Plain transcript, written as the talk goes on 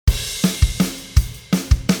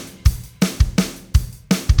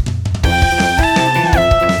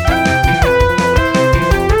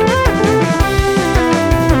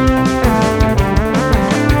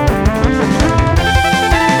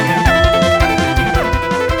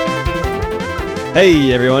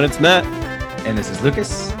Hey everyone, it's Matt. And this is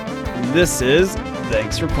Lucas, This is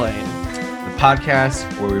Thanks for Playing, the podcast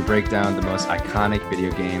where we break down the most iconic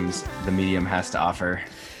video games the medium has to offer.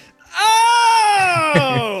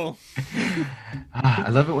 Oh! I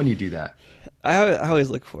love it when you do that. I always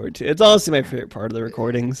look forward to it. It's honestly my favorite part of the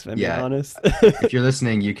recordings, if I'm being honest. If you're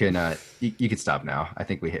listening, you can stop now. I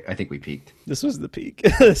think we peaked. This was the peak.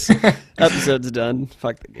 This episode's done.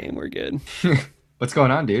 Fuck the game, we're good. What's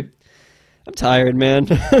going on, dude? I'm tired, man.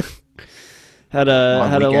 had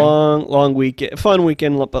a long weekend, fun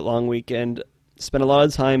weekend, but long weekend. Spent a lot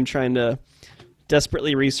of time trying to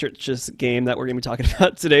desperately research this game that we're going to be talking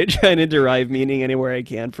about today, trying to derive meaning anywhere I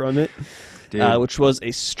can from it, which was a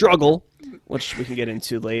struggle, which we can get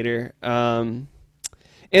into later. And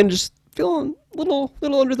just feeling a little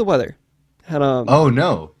under the weather. Had oh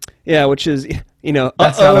no. Yeah, which is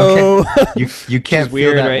that's not okay. You can't feel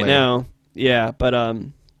weird that right way. now. Yeah, but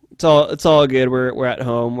it's all good. We're at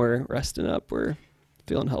home. We're resting up. We're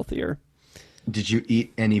feeling healthier. Did you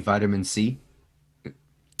eat any vitamin C?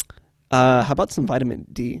 How about some vitamin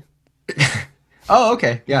D? Oh,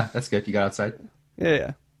 okay. Yeah, that's good. You got outside?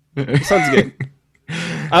 Yeah. Sounds good.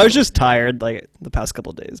 I was just tired like the past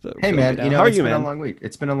couple of days, but hey man, how are you, been man? a long week.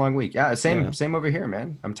 It's been a long week. Yeah, same over here,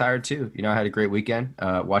 man. I'm tired too. I had a great weekend.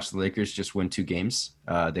 Watched the Lakers just win 2 games.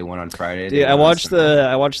 They won on Friday. Yeah, I watched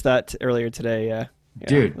that earlier today. Yeah,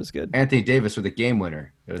 dude, it was good. Anthony Davis with a game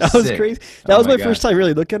winner. That was sick. crazy. That was my first time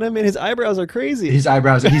really looking at him, and his eyebrows are crazy. He's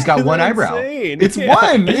got one eyebrow. Insane. It's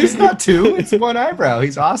one. It's not 2. It's one eyebrow.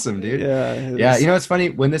 He's awesome, dude. Yeah. It's funny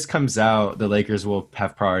when this comes out, the Lakers will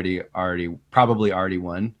have probably already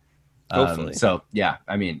won. Hopefully. So yeah,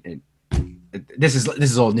 I mean, this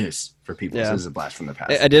is old news for people. Yeah. So this is a blast from the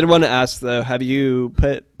past. I did want to ask though, have you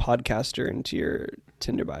put podcaster into your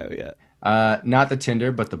Tinder bio yet? Not the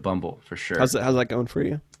Tinder, but the Bumble for sure. How's that going for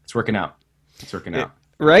you? It's working out.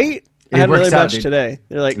 Right? I had another batch today.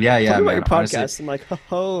 They're like, yeah, tell me about man, your podcast. honestly. I'm like,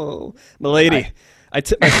 ho, milady. I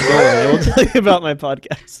tipped my store. I will tell you about my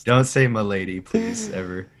podcast. Don't say milady, please,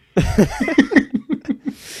 ever.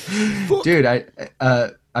 Dude,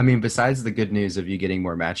 I mean, besides the good news of you getting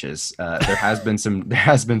more matches, there has been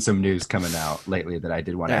some news coming out lately that I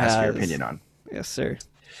did want to ask your opinion on. Yes, sir.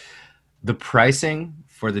 The pricing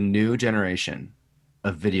for the new generation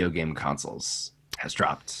of video game consoles has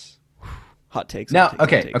dropped. Hot takes. Now,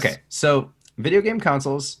 okay. So, video game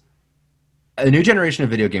consoles, a new generation of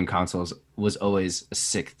video game consoles was always a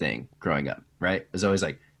sick thing growing up, right? It was always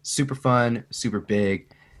like super fun, super big.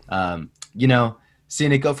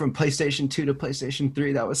 Seeing it go from PlayStation 2 to PlayStation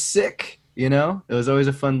 3, that was sick. It was always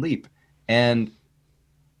a fun leap. And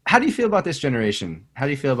how do you feel about this generation? How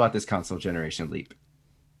do you feel about this console generation leap?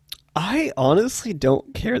 I honestly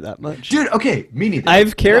don't care that much. Dude, okay, me neither.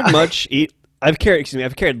 I've cared less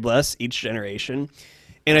each generation.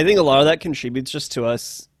 And I think a lot of that contributes just to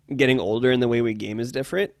us getting older and the way we game is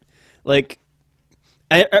different. Like,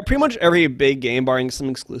 pretty much every big game, barring some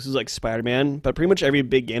exclusives like Spider-Man, but pretty much every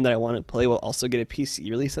big game that I want to play will also get a PC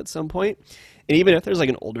release at some point. And even if there's like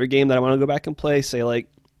an older game that I want to go back and play, say like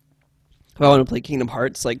if I want to play Kingdom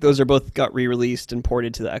Hearts, like those are both got re-released and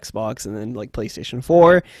ported to the Xbox and then like PlayStation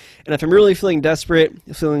 4. And if I'm really feeling desperate,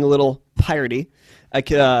 feeling a little piratey, I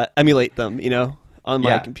could emulate them, on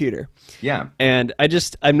my computer. Yeah. And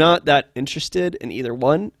I'm not that interested in either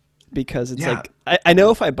one because it's like, I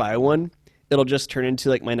know if I buy one, it'll just turn into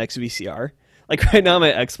like my next VCR. Like right now,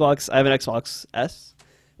 my Xbox, I have an Xbox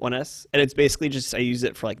One S, and it's basically just, I use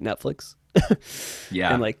it for like Netflix.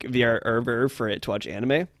 And like VR or Verve for it to watch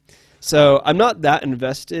anime. So I'm not that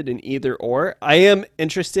invested in either or. I am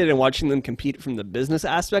interested in watching them compete from the business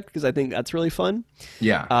aspect because I think that's really fun.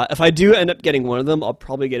 Yeah. If I do end up getting one of them, I'll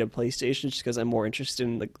probably get a PlayStation just because I'm more interested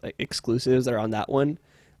in like exclusives that are on that one.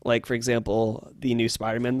 Like, for example, the new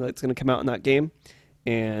Spider-Man that's going to come out in that game.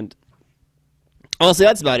 And honestly,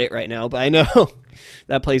 that's about it right now. But I know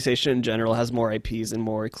that PlayStation in general has more IPs and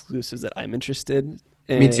more exclusives that I'm interested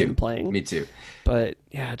in playing. Me too. But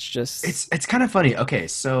yeah, it's just... It's kind of funny. Okay,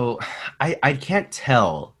 so I can't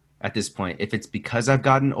tell at this point if it's because I've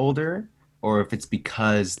gotten older or if it's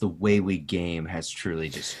because the way we game has truly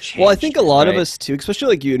just changed. Well, I think a lot of us too, especially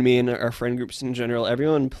like you and me and our friend groups in general,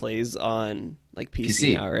 everyone plays on like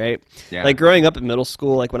PC now, right? Yeah. Like growing up in middle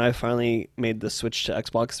school, like when I finally made the switch to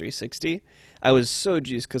Xbox 360, I was so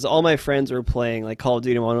juiced because all my friends were playing like Call of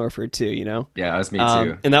Duty Modern Warfare 2, Yeah, that was me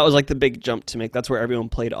too. And that was like the big jump to make. That's where everyone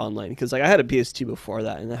played online because like I had a PS2 before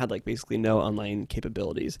that and it had like basically no online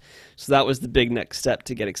capabilities. So that was the big next step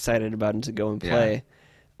to get excited about and to go and play.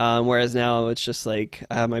 Whereas now it's just like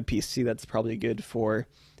I have my PC that's probably good for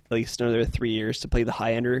at least another 3 years to play the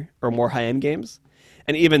high end or more high end games.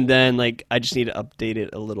 And even then, like, I just need to update it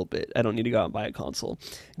a little bit. I don't need to go out and buy a console.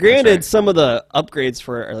 Granted, right. some of the upgrades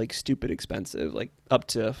for it are like stupid expensive, like up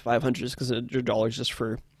to $500 just because $100 just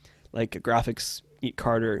for like a graphics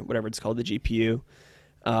card or whatever it's called, the GPU.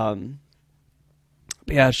 But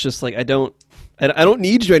yeah, it's just like I don't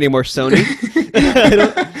need you anymore, Sony.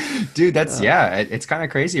 Dude, it's kind of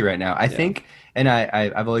crazy right now. I think, and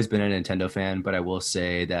I've always been a Nintendo fan, but I will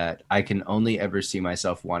say that I can only ever see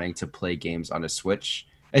myself wanting to play games on a Switch.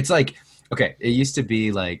 It's like, okay, it used to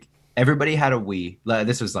be like everybody had a Wii.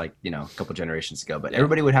 This was like, a couple generations ago, but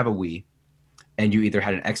everybody would have a Wii, and you either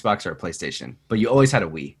had an Xbox or a PlayStation, but you always had a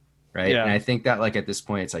Wii, right? Yeah. And I think that like at this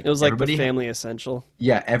point, it's like it was like the family essential.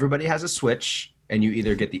 Yeah, everybody has a Switch, and you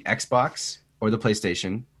either get the Xbox or the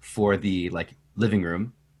PlayStation for the like living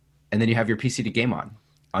room, and then you have your PC to game on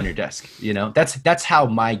your desk. That's how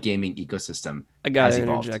my gaming ecosystem I gotta has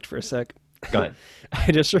evolved. interject for a sec. Go ahead.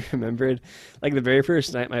 I just remembered, like, the very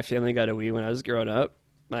first night my family got a Wii when I was growing up.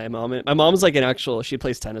 My mom's like she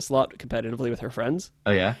plays tennis a lot competitively with her friends.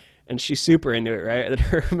 Oh yeah. And she's super into it, right? And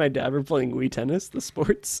her and my dad were playing Wii tennis, the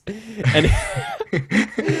sports, and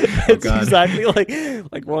it's exactly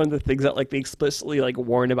like one of the things that like they explicitly like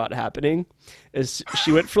warn about happening is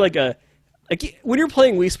she went for like when you're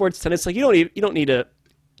playing Wii Sports tennis, like you don't need to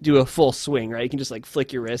do a full swing, right? You can just like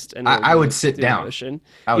flick your wrist and I would sit down.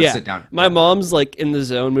 I would sit down. My mom's like in the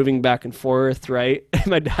zone, moving back and forth, right? And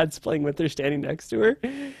my dad's playing with her, standing next to her.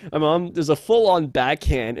 My mom does a full-on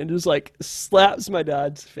backhand and just like slaps my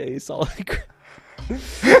dad's face all like.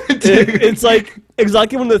 It's like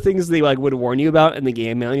exactly one of the things they like would warn you about in the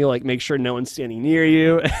game manual, like make sure no one's standing near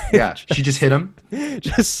you. Yeah, she just hit him.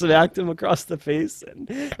 Just smacked him across the face, and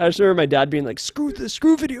I just remember my dad being like, "Screw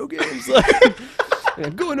video games, like,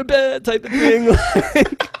 I'm going to bed," type of thing.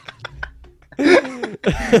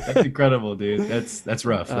 That's incredible, dude. That's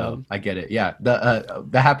rough though. I get it. Yeah, that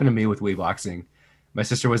happened to me with Wii boxing. My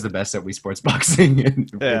sister was the best at Wii Sports boxing,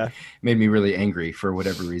 and it made me really angry for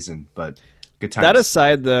whatever reason. But good times. That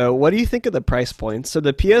aside, though, what do you think of the price points? So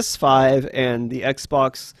the PS5 and the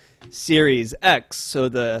Xbox Series X, so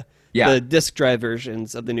the disc drive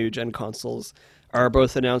versions of the new gen consoles, are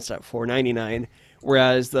both announced at $499,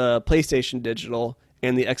 whereas the PlayStation Digital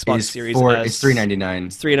and the Xbox Series S, it's $399.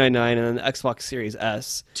 It's $399, and then the Xbox Series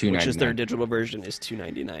S, which is their $299. digital version, is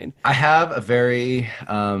 $299. I have a very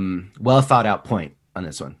well thought out point on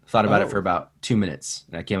this one. Thought about it for about 2 minutes,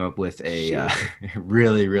 and I came up with a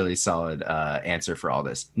really, really solid answer for all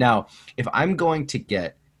this. Now, if I'm going to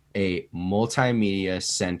get a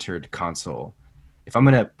multimedia-centered console, if I'm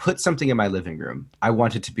going to put something in my living room, I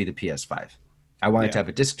want it to be the PS5. I want it to have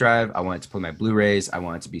a disc drive. I want it to play my Blu-rays. I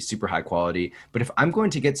want it to be super high quality. But if I'm going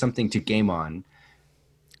to get something to game on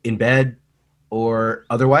in bed or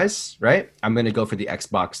otherwise, right, I'm going to go for the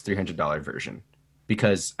Xbox $300 version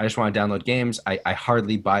because I just want to download games. I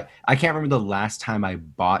hardly buy. I can't remember the last time I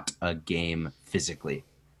bought a game physically.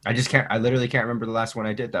 I literally can't remember the last one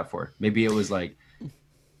I did that for. Maybe it was like,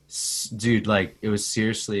 dude, like it was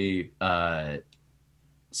seriously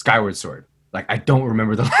Skyward Sword. Like I don't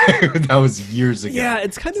remember that was years ago. Yeah,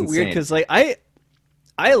 it's kind of weird because like I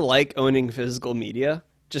like owning physical media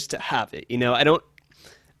just to have it.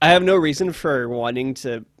 I have no reason for wanting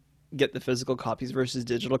to get the physical copies versus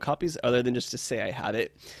digital copies other than just to say I have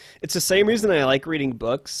it. It's the same reason I like reading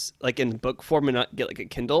books like in book form and not get like a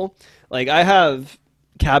Kindle. Like I have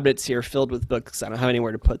cabinets here filled with books. I don't have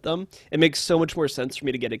anywhere to put them. It makes so much more sense for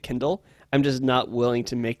me to get a Kindle. I'm just not willing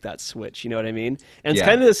to make that switch. You know what I mean? And it's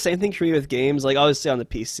kind of the same thing for me with games. Like obviously on the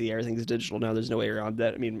PC, everything's digital now. There's no way around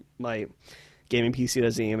that. I mean, my gaming PC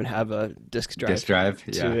doesn't even have a disc drive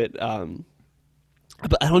to it.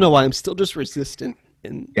 But I don't know why I'm still just resistant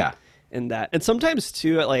in that. And sometimes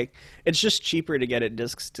too, like it's just cheaper to get it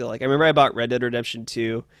disc still. Like I remember I bought Red Dead Redemption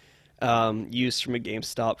 2 used from a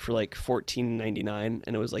GameStop for like $14.99,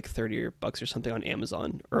 and it was like $30 or something on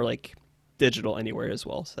Amazon or like digital anywhere as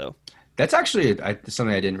well. So that's actually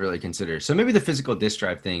something I didn't really consider. So maybe the physical disc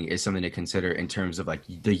drive thing is something to consider in terms of like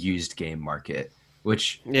the used game market,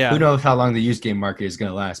 which who knows how long the used game market is going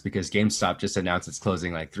to last because GameStop just announced it's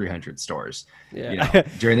closing like 300 stores. Yeah.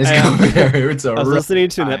 During this COVID era. It's I was listening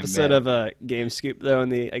to an episode of Game Scoop though,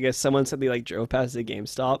 and I guess someone said they like drove past the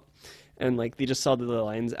GameStop and like they just saw the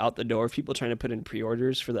lines out the door of people trying to put in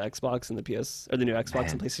pre-orders for the Xbox and the PS or the new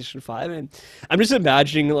Xbox and PlayStation 5. And I'm just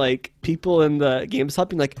imagining like people in the GameStop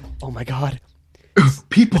being like, "Oh my god,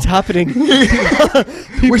 people, what's happening?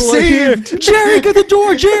 We're saved! Here. Jerry, get the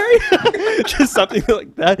door, Jerry!" Just something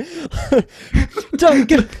like that.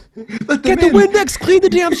 Get the Windex, clean the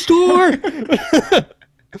damn store.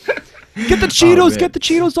 Get the Cheetos! man. Get the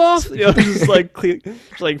Cheetos off! You know, just like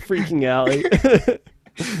freaking out. Like,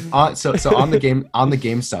 So on the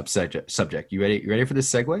GameStop subject, you ready? You ready for this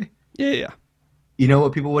segue? yeah. You know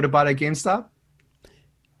what people would have bought at GameStop?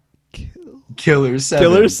 Killer 7.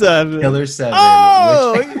 Killer 7. Killer 7.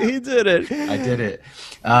 Oh, he did it. I did it.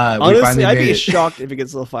 Honestly, I'd be shocked if you could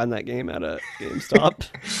still find that game at a GameStop.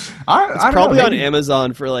 It's probably on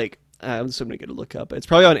Amazon for like, I'm assuming to look up. It's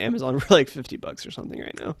probably on Amazon for like $50 or something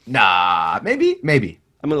right now. Nah, maybe.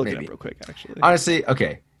 I'm gonna look it up real quick, actually. Honestly,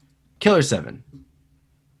 okay. Killer 7.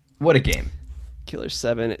 What a game. Killer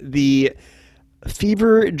 7, the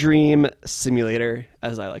Fever Dream Simulator,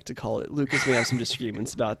 as I like to call it. Lucas may have some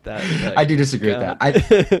disagreements about that. But, I do disagree with that.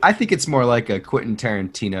 I think it's more like a Quentin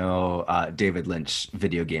Tarantino, David Lynch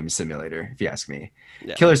video game simulator, if you ask me.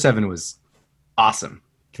 Yeah. Killer 7 was awesome.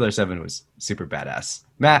 Killer 7 was super badass.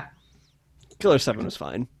 Matt? Killer 7 was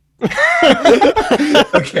fine.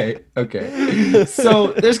 Okay.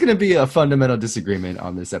 So there's going to be a fundamental disagreement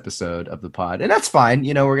on this episode of the pod, and that's fine.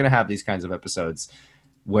 You know, we're going to have these kinds of episodes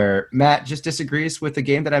where Matt just disagrees with the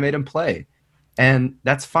game that I made him play, and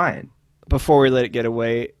that's fine. Before we let it get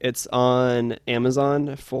away, it's on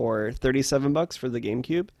Amazon for $37 for the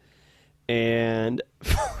GameCube and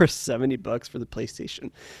for $70 for the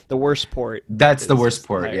PlayStation. The worst port. That's the worst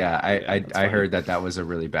port. Yeah, I heard that was a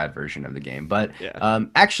really bad version of the game. But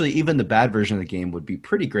actually, even the bad version of the game would be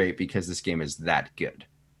pretty great because this game is that good.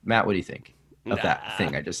 Matt, what do you think of that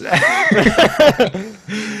thing I just said?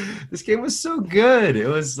 This game was so good. It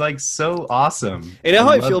was like so awesome. You know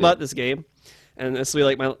how I feel about this game? And this will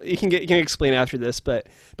be like you can explain after this, but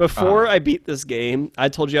before I beat this game, I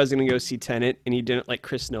told you I was going to go see Tenet, and you didn't like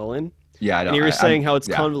Chris Nolan. Yeah, I know. And you were saying how it's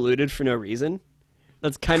convoluted for no reason.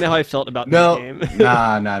 That's kind of how I felt about this game.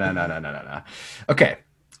 No. Okay.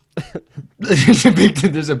 There's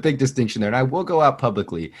a big distinction there, and I will go out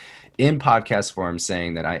publicly in podcast form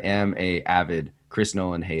saying that I am a avid Chris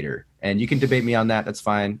Nolan hater. And you can debate me on that. That's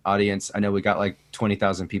fine. Audience, I know we got like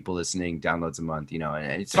 20,000 people listening, downloads a month, you know,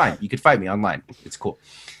 and it's fine. You could fight me online. It's cool.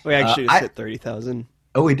 We actually just hit 30,000.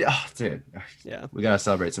 Oh, we did. Oh, dude. Yeah. We got to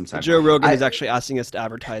celebrate sometime. Joe Rogan is actually asking us to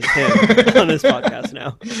advertise him on this podcast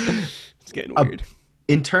now. It's getting weird.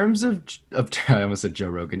 In terms of I almost said Joe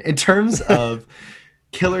Rogan. In terms of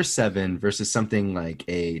Killer 7 versus something like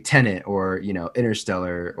a Tenet or, you know,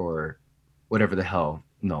 Interstellar or whatever the hell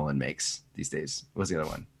Nolan makes these days. What was the other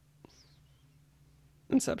one?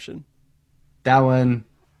 Inception. That one.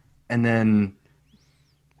 And then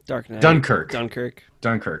Dark Knight. Dunkirk.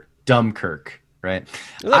 Right?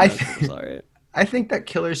 I think that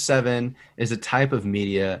Killer 7 is a type of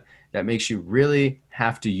media that makes you really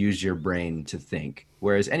have to use your brain to think.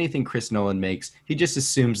 Whereas anything Chris Nolan makes, he just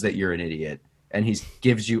assumes that you're an idiot. And he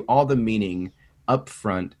gives you all the meaning up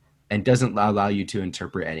front and doesn't allow you to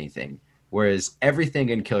interpret anything. Whereas everything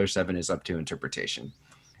in Killer 7 is up to interpretation.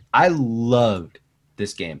 I loved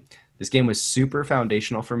this game. This game was super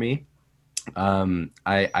foundational for me.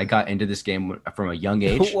 I got into this game from a young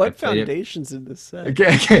age. What foundations did this say?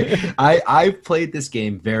 Okay. I played this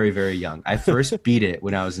game very, very young. I first beat it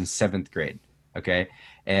when I was in 7th grade. Okay.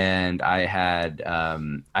 And I had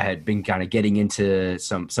been kind of getting into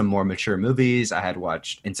some more mature movies. I had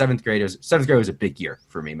watched in 7th grade. 7th grade was a big year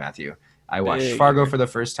for me, Matthew. I watched Fargo for the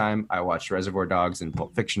first time. I watched Reservoir Dogs and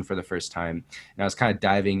Pulp Fiction for the first time. And I was kind of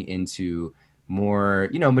diving into more,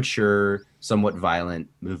 you know, mature, somewhat violent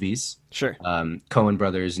movies. Sure. Coen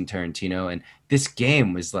Brothers and Tarantino. And this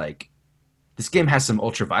game has some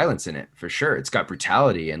ultra violence in it for sure. It's got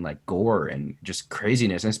brutality and like gore and just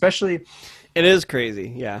craziness. And especially, it is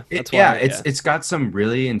crazy. Yeah. That's why. It's got some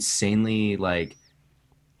really insanely like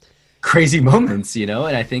crazy moments, you know?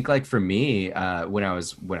 And I think like for me, when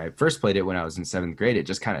I first played it when I was in 7th grade, it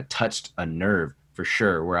just kind of touched a nerve for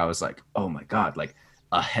sure, where I was like, oh my God, like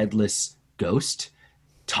a headless ghost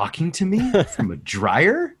talking to me from a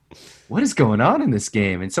dryer? What is going on in this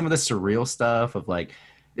game? And some of the surreal stuff of like,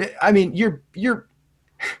 I mean,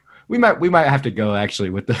 we might have to go actually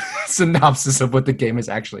with the synopsis of what the game is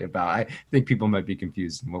actually about. I think people might be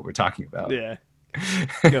confused in what we're talking about. Yeah.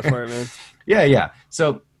 Go for it, man. Yeah.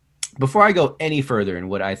 So before I go any further in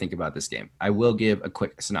what I think about this game, I will give a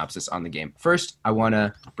quick synopsis on the game. First, I want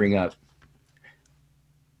to bring up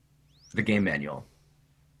the game manual.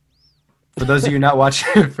 For those of you not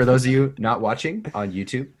watching on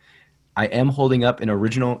YouTube, I am holding up an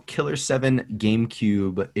original Killer 7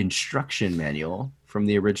 GameCube instruction manual from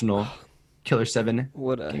the original Killer 7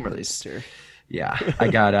 game release. Yeah, I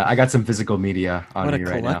got some physical media on me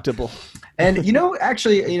right now. What a collectible! And you know,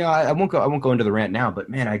 actually, you know, I won't go into the rant now, but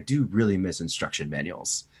man, I do really miss instruction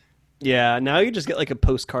manuals. Yeah, now you just get like a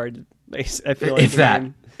postcard. I feel like If that,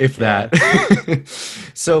 game. if Yeah. that.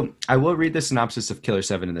 So I will read the synopsis of Killer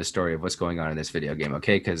 7 in the story of what's going on in this video game,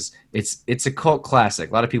 okay? Because it's a cult classic.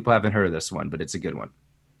 A lot of people haven't heard of this one, but it's a good one.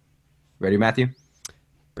 Ready, Matthew?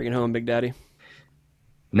 Bring it home, Big Daddy.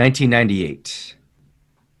 1998.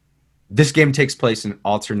 This game takes place in an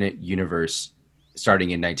alternate universe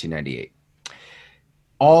starting in 1998.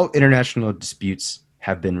 All international disputes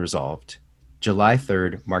have been resolved. July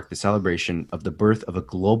 3rd marked the celebration of the birth of a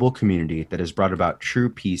global community that has brought about true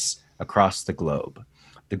peace across the globe.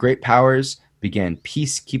 The great powers began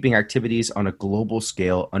peacekeeping activities on a global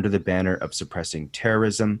scale under the banner of suppressing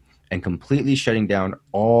terrorism and completely shutting down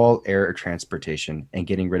all air transportation and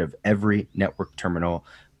getting rid of every network terminal,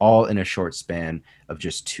 all in a short span of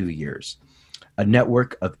just 2 years. A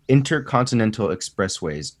network of intercontinental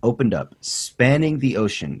expressways opened up, spanning the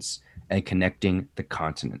oceans and connecting the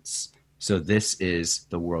continents. So this is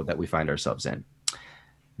the world that we find ourselves in.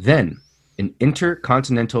 Then, an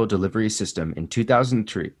intercontinental delivery system in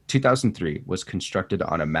 2003 was constructed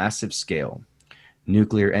on a massive scale.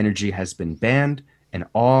 Nuclear energy has been banned, and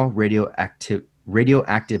all radioactive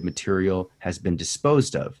material has been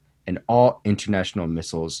disposed of, and all international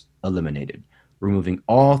missiles eliminated, removing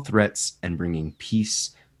all threats and bringing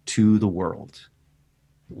peace to the world.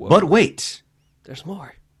 Whoa. But wait. There's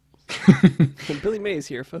more. Billy Mays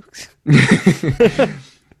here, folks.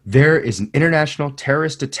 There is an international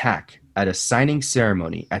terrorist attack at a signing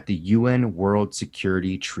ceremony at the UN World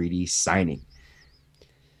Security Treaty signing.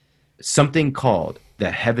 Something called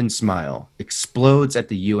the Heaven Smile explodes at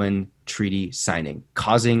the UN treaty signing,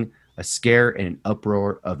 causing a scare and an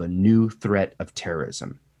uproar of a new threat of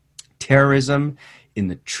terrorism. Terrorism in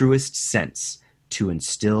the truest sense, to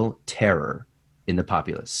instill terror in the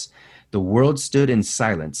populace. The world stood in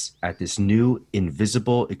silence at this new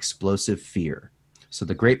invisible explosive fear. So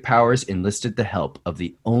the great powers enlisted the help of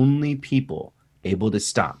the only people able to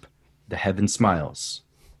stop the Heaven Smiles,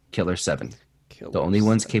 Killer 7. The only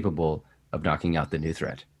ones capable of knocking out the new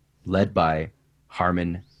threat, led by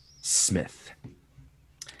Harmon Smith.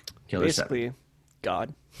 Killer Basically, 7.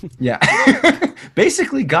 God. Yeah.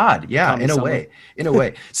 Basically God. Yeah, Tommy in a Summer. way. In a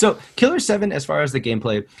way. So Killer 7, as far as the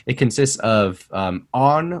gameplay, it consists of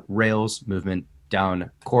on-rails movement down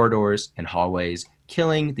corridors and hallways,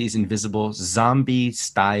 killing these invisible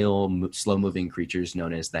zombie-style slow-moving creatures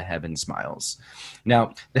known as the Heaven Smiles.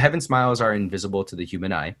 Now, the Heaven Smiles are invisible to the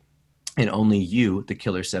human eye, and only you, the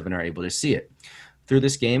Killer 7, are able to see it. Through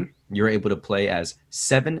this game, you're able to play as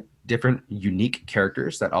 7 different unique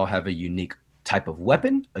characters that all have a unique type of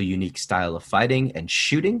weapon, a unique style of fighting and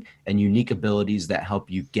shooting, and unique abilities that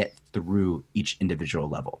help you get through each individual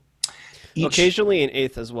level. Occasionally in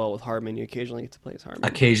 8th as well with Harmon. You occasionally get to play as Harmon.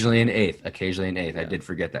 Occasionally in 8th. Yeah. I did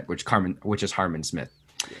forget that, which is Harmon Smith.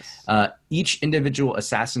 Yes. Each individual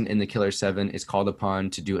assassin in the Killer 7 is called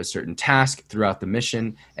upon to do a certain task throughout the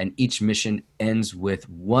mission, and each mission ends with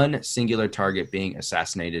one singular target being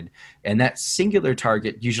assassinated. And that singular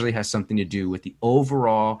target usually has something to do with the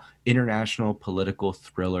overall international political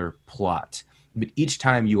thriller plot. But each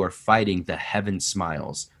time you are fighting the Heaven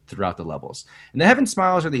Smiles throughout the levels. And the Heaven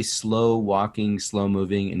Smiles are these slow-walking,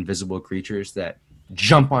 slow-moving, invisible creatures that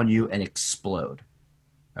jump on you and explode.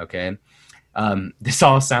 Okay? This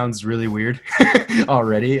all sounds really weird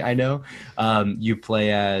already, I know. You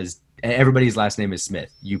play as, everybody's last name is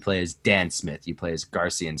Smith. You play as Dan Smith. You play as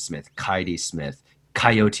Garcian Smith, Kaidi Smith,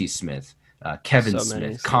 Coyote Smith, Kevin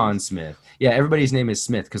Smith, Con Smith. Yeah, everybody's name is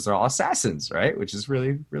Smith because they're all assassins, right? Which is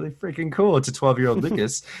really, really freaking cool. It's a 12-year-old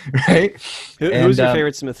Lucas, right? Who's your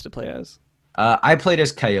favorite Smith to play as? I played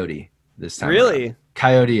as Coyote this time. Really? Around.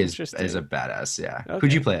 Coyote is a badass, yeah. Okay.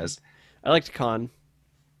 Who'd you play as? I liked Con.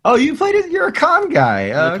 Oh, you played it? You're a Con guy.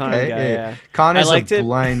 I'm a okay. Con guy, yeah. Con is a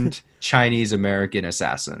blind Chinese-American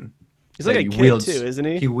assassin. He's like a kid too, isn't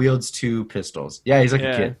he? He wields 2 pistols. Yeah, he's like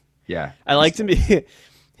a kid. Yeah. I liked him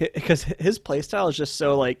because his playstyle is just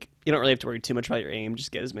so like, you don't really have to worry too much about your aim.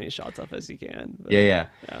 Just get as many shots off as you can. But, yeah,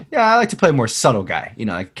 I like to play a more subtle guy,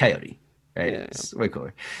 like Coyote. Right? Yeah. It's way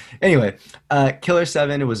cooler. Anyway, Killer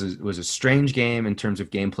 7 was a strange game in terms of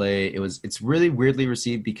gameplay. It's really weirdly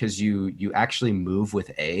received because you actually move with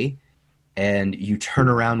A and you turn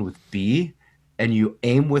around with B and you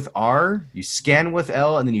aim with R, you scan with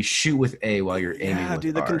L, and then you shoot with A while you're aiming with R. Yeah,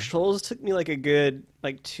 dude, the controls took me like a good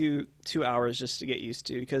two hours just to get used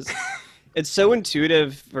to because it's so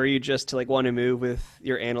intuitive for you just to like want to move with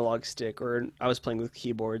your analog stick, or I was playing with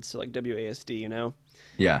keyboards, so like WASD,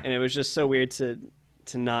 Yeah. And it was just so weird to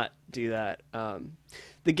not do that.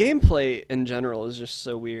 The gameplay in general is just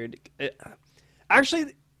so weird.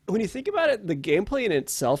 Actually, when you think about it, the gameplay in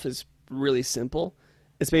itself is really simple.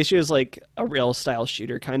 It's basically just like a real style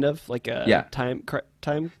shooter, kind of like a Yeah, time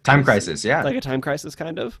Time crisis, Crisis. Yeah, like a time crisis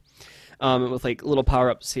kind of, with like little power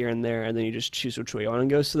ups here and there, and then you just choose which way you want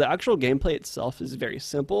to go. So the actual gameplay itself is very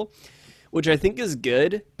simple, which I think is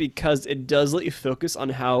good because it does let you focus on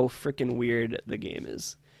how freaking weird the game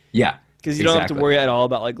is. yeah, Because you don't have to exactly. worry at all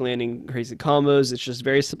about like landing crazy combos. It's just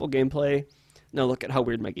very simple gameplay. Now look at how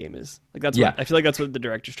weird my game is. Like that's what Yeah, I feel like that's what the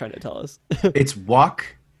director's trying to tell us. it's walk,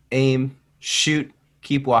 aim, shoot,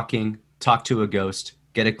 keep walking, talk to a ghost,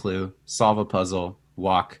 get a clue, solve a puzzle,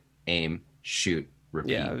 walk, aim, shoot,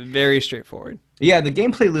 Yeah, repeat. very straightforward. Yeah, the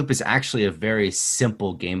gameplay loop is actually a very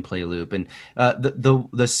simple gameplay loop, and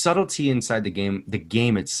the subtlety inside the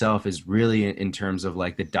game itself is really in terms of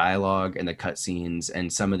like the dialogue and the cutscenes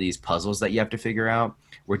and some of these puzzles that you have to figure out,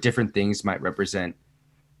 where different things might represent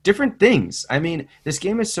different things. I mean, this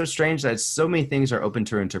game is so strange that so many things are open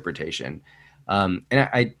to interpretation. And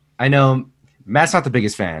I know Matt's not the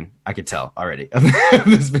biggest fan. I could tell already of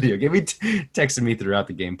this video game. He texted me throughout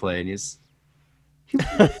the gameplay, and he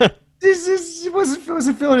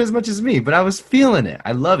wasn't feeling it as much as me, but I was feeling it.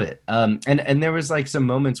 I love it. And there was like some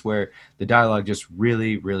moments where the dialogue just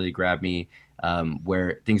really grabbed me.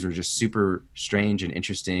 Where things were just super strange and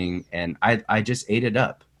interesting, and I just ate it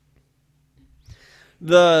up.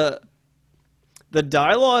 the the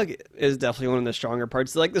dialogue is definitely one of the stronger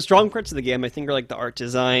parts. Like the strong parts of the game, I think, are like the art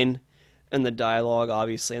design and the dialogue,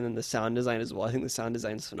 obviously, and then the sound design as well. I think the sound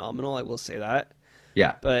design is phenomenal. I will say that,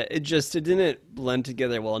 Yeah, but it didn't blend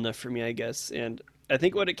together well enough for me, I guess. And I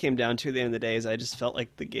think what it came down to at the end of the day is I just felt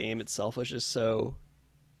like the game itself was just so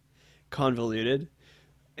convoluted, the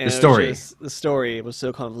and it was story. just the story was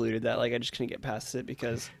so convoluted that like I just couldn't get past it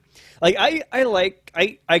because like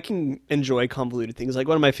I can enjoy convoluted things. Like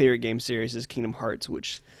one of my favorite game series is Kingdom Hearts,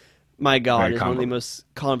 which my God Very is one of the convoluted.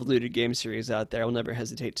 most convoluted game series out there. I will never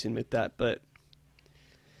hesitate to admit that. But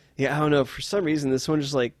yeah, I don't know. For some reason, this one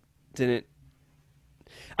just like didn't.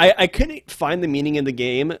 I couldn't find the meaning in the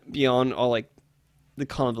game beyond all like the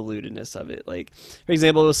convolutedness of it. Like for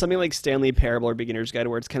example, it was something like Stanley Parable or Beginner's Guide,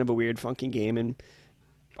 where it's kind of a weird, funky game and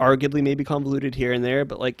arguably maybe convoluted here and there,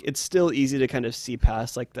 but like it's still easy to kind of see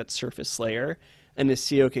past like that surface layer and to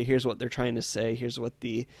see, okay, here's what they're trying to say, here's what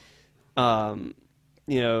the um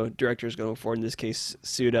director is going for, in this case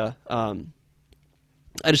Suda.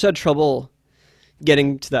 I just had trouble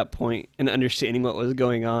getting to that point and understanding what was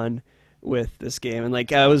going on with this game, and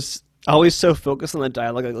like I was always so focused on the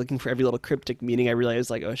dialogue, like looking for every little cryptic meaning. I realized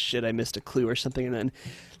like, oh shit, I missed a clue or something, and then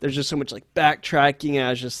there's just so much like backtracking, and I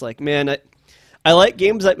was just like, man, I like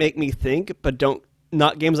games that make me think, but don't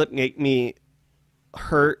not games that make me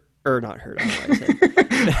hurt or not hurt. I don't know what I said.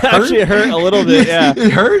 Hurt? Actually, hurt a little bit. Yeah,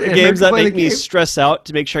 It hurt. It hurt games to that play the make me game. stress out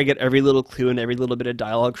to make sure I get every little clue and every little bit of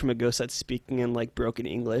dialogue from a ghost that's speaking in like broken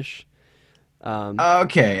English,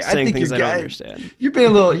 Okay, I saying think things I don't understand. you're being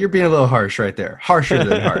a little harsh right there. Harsher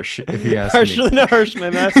than harsh, if you ask me. Harsher than harsh,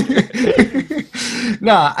 my master.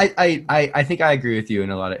 No, I think I agree with you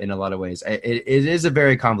in a lot of ways. It is a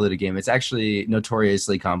very convoluted game. It's actually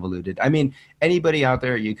notoriously convoluted. I mean, anybody out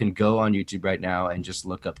there, you can go on YouTube right now and just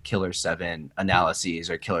look up Killer 7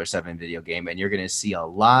 analyses or Killer 7 video game, and you're going to see a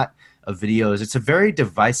lot of videos. It's a very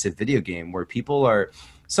divisive video game where people are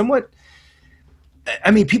somewhat.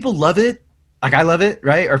 I mean, people love it. Like I love it,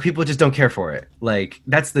 right? Or people just don't care for it. Like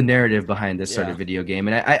that's the narrative behind this sort Yeah. of video game,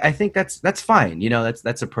 and I think that's fine. You know,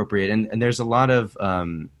 that's appropriate. And there's a lot of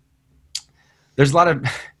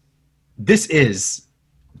this is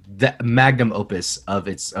the magnum opus of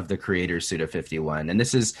the creator Suda 51, and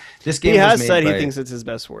this He game was has made said he by thinks it's his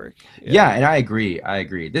best work. Yeah. yeah, and I agree. I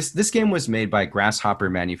agree. This game was made by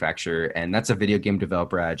Grasshopper Manufacturer, and that's a video game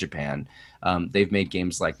developer out of Japan. They've made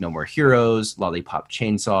games like No More Heroes, Lollipop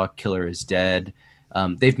Chainsaw, Killer is Dead.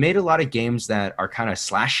 They've made a lot of games that are kind of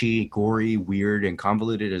slashy, gory, weird, and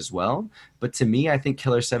convoluted as well. But to me, I think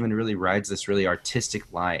Killer 7 really rides this really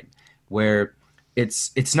artistic line where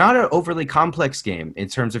it's not an overly complex game in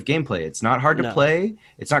terms of gameplay. It's not hard to No, play.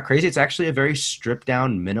 It's not crazy. It's actually a very stripped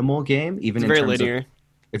down, minimal game, even it's in very terms of linear.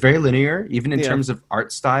 very linear, even in Yeah. terms of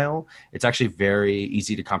art style. It's actually very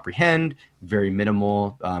easy to comprehend, very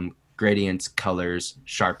minimal gradients, colors,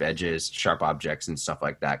 sharp edges, sharp objects, and stuff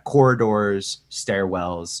like that. Corridors,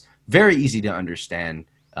 stairwells, very easy to understand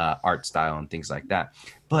art style and things like that.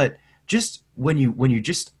 But just when you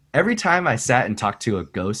just every time I sat and talked to a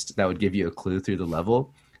ghost that would give you a clue through the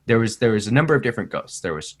level, there was a number of different ghosts.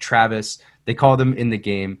 There was Travis. They call them in the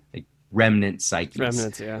game like remnant psyches.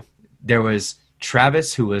 Remnants, yeah. There was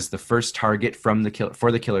Travis, who was the first target from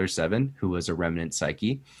for the Killer 7, who was a remnant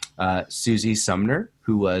psyche. Susie Sumner,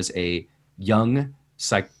 who was a young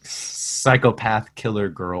psychopath killer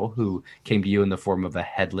girl who came to you in the form of a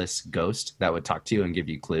headless ghost that would talk to you and give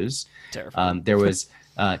you clues. Terrifying. There was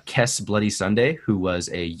Kess Bloody Sunday, who was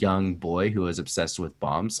a young boy who was obsessed with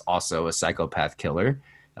bombs, also a psychopath killer,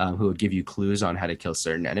 who would give you clues on how to kill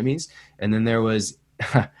certain enemies. And then there was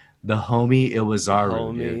the homie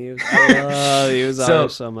Iwazaru, dude. Homie. I love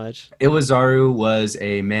Iwazaru so much. Iwazaru was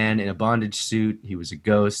a man in a bondage suit. He was a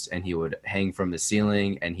ghost, and he would hang from the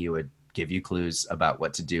ceiling, and he would give you clues about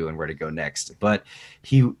what to do and where to go next. But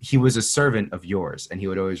he was a servant of yours, and he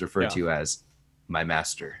would always refer to you as my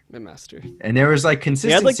master. My master. And there was like consistency.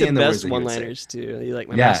 He had like the in the best words one-liners too. You like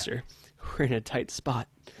my master. We're in a tight spot.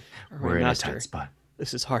 We're in a tight spot.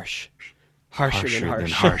 This is harsh. Harsher than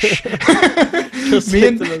harsh.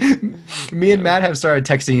 me and Matt have started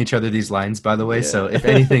texting each other these lines, by the way. Yeah. So if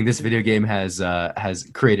anything, this video game has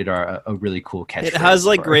created a really cool catchphrase. It has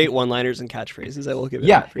like great one-liners and catchphrases. I will give it.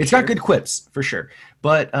 Yeah, it's got good quips for sure.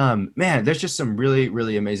 But man, there's just some really,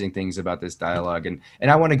 really amazing things about this dialogue, and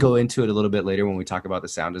I want to go into it a little bit later when we talk about the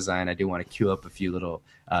sound design. I do want to queue up a few little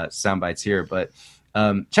sound bites here, but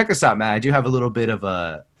check this out, Matt. I do have a little bit of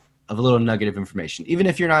a little nugget of information. Even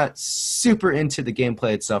if you're not super into the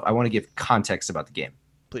gameplay itself, I want to give context about the game.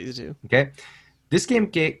 Please do. Okay, this game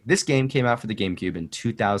came out for the GameCube in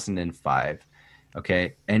 2005.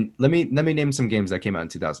 Okay, and let me name some games that came out in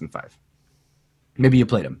 2005. Maybe you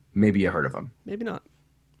played them. Maybe you heard of them. Maybe not.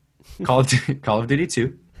 Call of Duty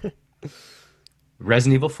 2,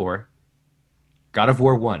 Resident Evil 4, God of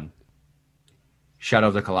War 1, Shadow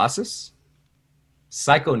of the Colossus,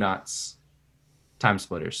 Psychonauts, Time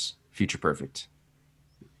Splitters, Future Perfect.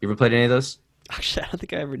 You ever played any of those? Actually, I don't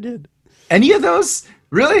think I ever did. Any of those?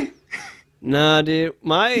 Really? Nah, dude.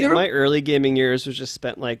 My early gaming years was just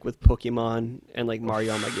spent like with Pokemon and like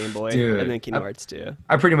Mario on my Game Boy, and then Kingdom Hearts 2.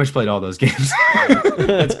 I pretty much played all those games.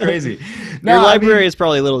 That's crazy. Your library is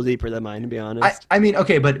probably a little deeper than mine, to be honest. I mean,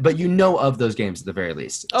 okay, but you know of those games at the very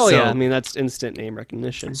least. Oh yeah, I mean that's instant name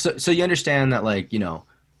recognition. So you understand that, like, you know,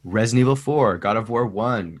 Resident Evil 4, God of War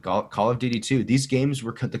 1, Call of Duty 2, these games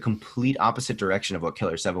were the complete opposite direction of what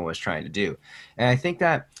Killer 7 was trying to do. And I think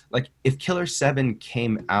that, like, if Killer 7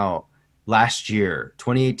 came out last year,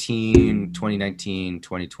 2018, 2019,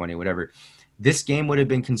 2020, whatever, this game would have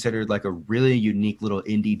been considered like a really unique little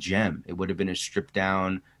indie gem. It would have been a stripped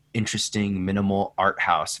down, interesting, minimal art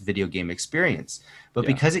house video game experience. But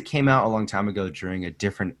because it came out a long time ago during a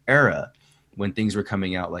different era, when things were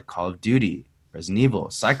coming out like Call of Duty, Resident Evil,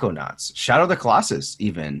 Psychonauts, Shadow of the Colossus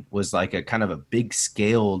even was like a kind of a big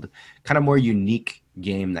scaled, kind of more unique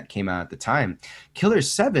game that came out at the time. Killer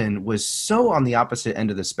 7 was so on the opposite end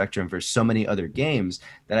of the spectrum for so many other games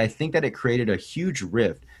that I think that it created a huge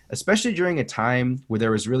rift, especially during a time where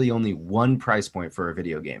there was really only one price point for a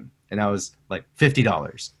video game, and that was like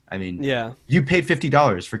 $50. I mean, you paid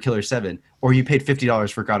 $50 for Killer 7, or you paid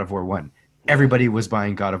 $50 for God of War 1. Everybody was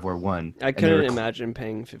buying God of War 1. I couldn't imagine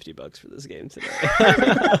paying $50 for this game today.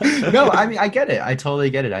 No, I mean, I get it. I totally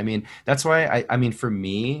get it. I mean, that's why I mean, for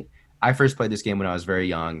me, I first played this game when I was very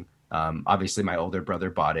young. Obviously, my older brother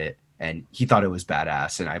bought it, and he thought it was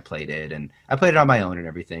badass, and I played it, and I played it on my own and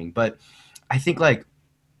everything. But I think, like,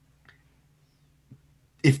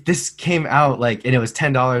 if this came out, like, and it was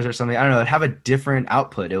 $10 or something, I don't know, it'd have a different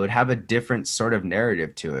output. It would have a different sort of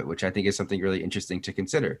narrative to it, which I think is something really interesting to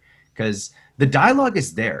consider. Because the dialogue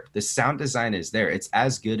is there. The sound design is there. It's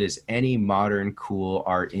as good as any modern, cool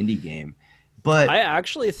art indie game. But I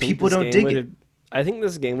actually think people don't dig it. I think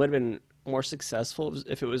this game would have been more successful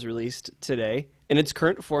if it was released today. In its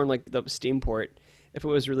current form, like the Steam port, if it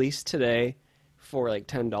was released today for like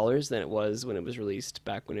 $10 than it was when it was released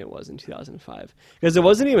back when it was in 2005. Because it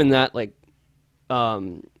wasn't even that like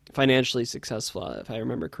financially successful, if I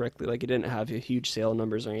remember correctly. Like, it didn't have huge sale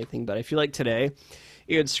numbers or anything. But I feel like today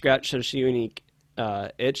it would scratch such a unique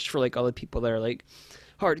itch for like all the people that are like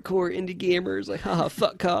hardcore indie gamers, like haha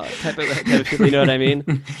fuck COD type of people, you know what I mean?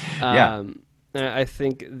 Yeah. I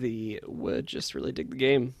think the would just really dig the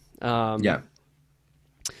game. Yeah.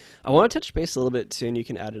 I want to touch base a little bit too, and you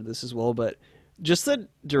can add to this as well, but just the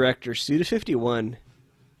director, Suda51,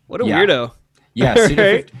 what a weirdo. Yeah,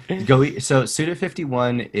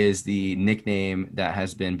 Suda51 is the nickname that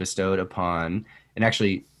has been bestowed upon and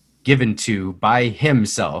actually given to by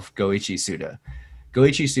himself, Goichi Suda.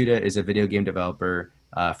 Goichi Suda is a video game developer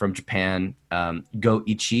from Japan.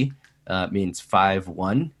 Goichi means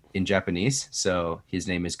 5-1 in Japanese, so his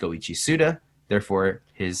name is Goichi Suda. Therefore,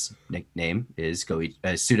 his nickname is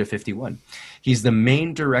Suda51. He's the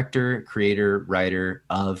main director, creator, writer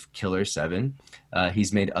of Killer 7.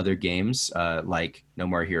 He's made other games like No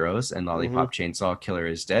More Heroes and Lollipop Chainsaw Killer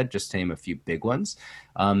is Dead, just to name a few big ones.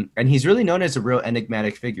 And he's really known as a real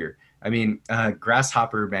enigmatic figure. I mean,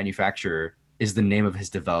 Grasshopper Manufacturer is the name of his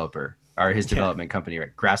developer, or his development company,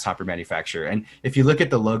 right? Grasshopper Manufacturer. And if you look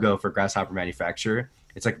at the logo for Grasshopper Manufacturer,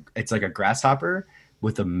 it's like a grasshopper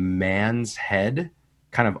with a man's head,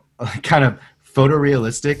 kind of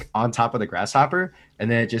photorealistic on top of the grasshopper, and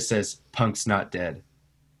then it just says "Punk's not dead"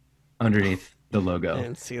 underneath the logo. I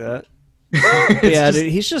didn't see that. Yeah,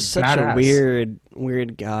 dude, he's just such badass. a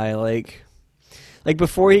weird guy. Like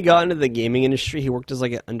before he got into the gaming industry, he worked as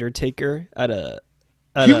like an undertaker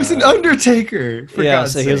He was an undertaker. For yeah,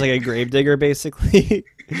 God's so he was sake. like a gravedigger basically.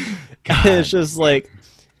 It's just like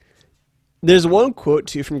there's one quote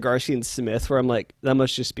too from Garcia and Smith where I'm like, that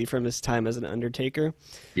must just be from his time as an undertaker.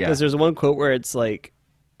 Yeah. Because there's one quote where it's like,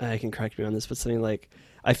 I can correct me on this, but something like,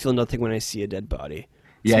 "I feel nothing when I see a dead body."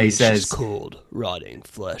 Yeah, To me, he it's says just cold, rotting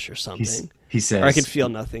flesh or something. he says Or I can feel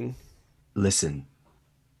nothing. "Listen,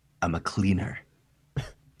 I'm a cleaner.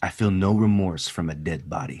 I feel no remorse from a dead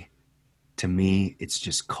body. To me, it's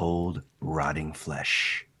just cold, rotting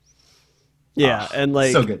flesh." Yeah, and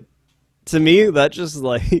like So good. to me, that just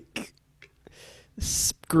like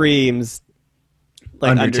screams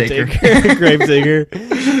like Undertaker. Gravedigger.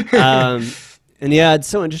 And yeah, it's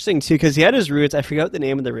so interesting too because he had his roots. I forgot what the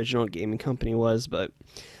name of the original gaming company was, but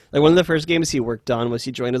like one of the first games he worked on was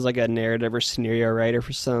he joined as like a narrative or scenario writer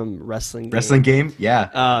for some wrestling game. Wrestling game?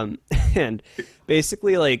 Yeah. And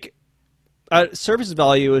basically like surface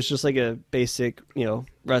value is just like a basic,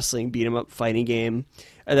 wrestling beat 'em up fighting game.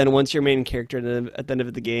 And then once your main character at the end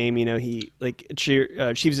of the game, he like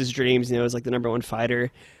achieves his dreams, is like the number one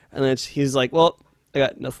fighter. And then he's like, well, I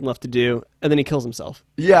got nothing left to do. And then he kills himself.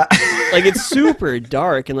 Yeah. Like it's super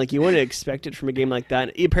dark and like you wouldn't expect it from a game like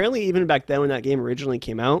that. And apparently even back then when that game originally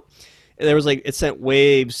came out, there was like, it sent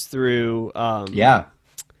waves through,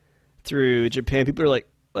 through Japan. People are like,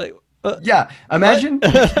 Yeah. Imagine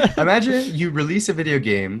you release a video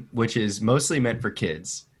game which is mostly meant for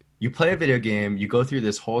kids. You play a video game, you go through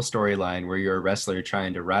this whole storyline where you're a wrestler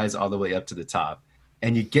trying to rise all the way up to the top,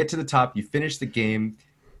 and you get to the top, you finish the game,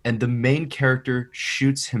 and the main character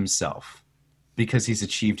shoots himself because he's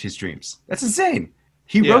achieved his dreams. That's insane.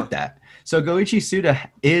 He wrote that. So Goichi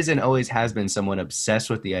Suda is and always has been someone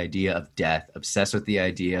obsessed with the idea of death, obsessed with the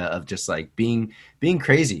idea of just like being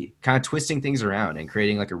crazy, kind of twisting things around and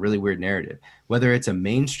creating like a really weird narrative. Whether it's a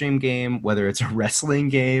mainstream game, whether it's a wrestling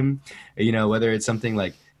game, whether it's something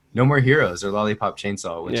like No More Heroes or Lollipop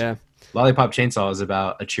Chainsaw, which Lollipop Chainsaw is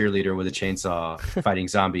about a cheerleader with a chainsaw fighting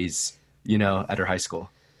zombies, at her high school.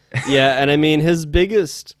 Yeah, and I mean his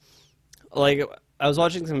biggest, like I was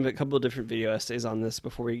watching a couple of different video essays on this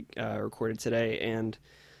before we recorded today, and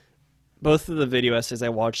both of the video essays I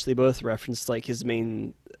watched, they both referenced like his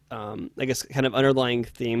main, I guess, kind of underlying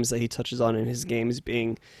themes that he touches on in his games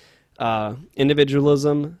being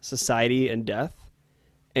individualism, society, and death.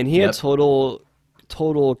 And he had total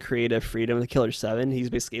creative freedom with Killer 7. He's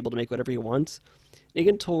basically able to make whatever he wants. You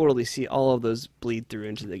can totally see all of those bleed through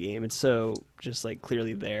into the game. It's so just like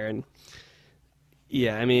clearly there. And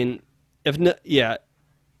yeah, I mean,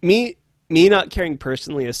 me not caring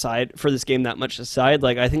personally aside for this game that much aside,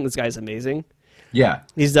 like I think this guy's amazing. Yeah.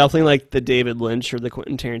 He's definitely like the David Lynch or the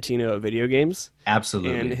Quentin Tarantino of video games.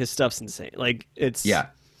 Absolutely. And his stuff's insane. Like it's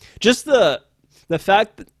just the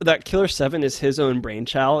fact that Killer 7 is his own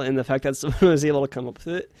brainchild and the fact that someone was able to come up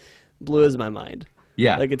with it blows my mind.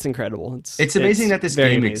 Yeah. Like it's incredible. It's amazing that this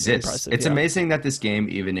game exists. Impressive, it's amazing that this game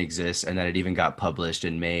even exists and that it even got published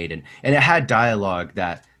and made and it had dialogue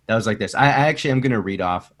that was like this. I actually am going to read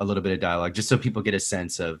off a little bit of dialogue just so people get a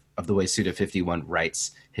sense of the way Suda51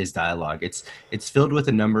 writes his dialogue. It's filled with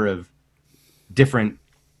a number of different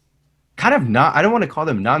kind of I don't want to call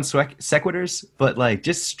them non sequiturs, but like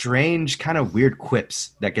just strange kind of weird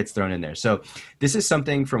quips that gets thrown in there. So this is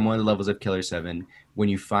something from one of the levels of Killer 7. When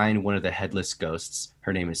you find one of the headless ghosts,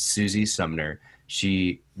 her name is Susie Sumner.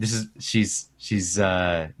 She's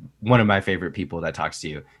one of my favorite people that talks to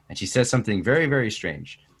you. And she says something very, very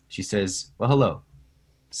strange. She says, "Well, hello,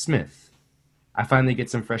 Smith. I finally get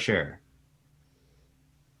some fresh air.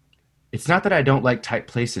 It's not that I don't like tight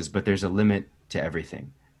places, but there's a limit to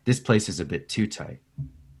everything. This place is a bit too tight.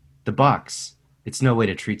 The box, it's no way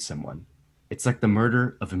to treat someone. It's like the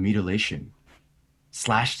murder of a mutilation.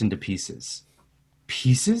 Slashed into pieces.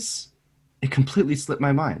 Pieces? It completely slipped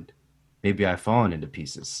my mind. Maybe I've fallen into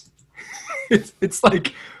pieces." It's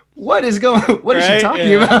like, what is going, what is she Right? talking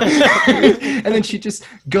Yeah. about? And then she just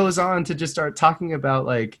goes on to just start talking about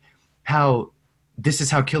like how this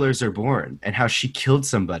is how killers are born and how she killed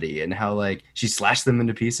somebody and how like she slashed them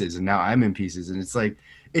into pieces and now I'm in pieces. And it's like,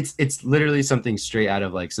 it's literally something straight out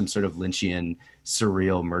of like some sort of Lynchian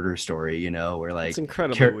surreal murder story, you know, where It's like,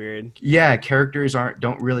 incredibly weird. yeah, characters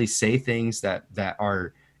don't really say things that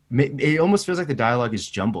are, it almost feels like the dialogue is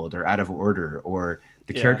jumbled or out of order, or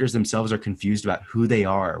the Yeah. characters themselves are confused about who they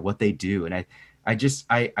are, what they do. And I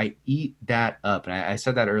eat that up. And I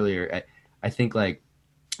said that earlier. I think like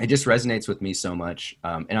it just resonates with me so much.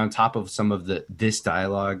 And on top of some of this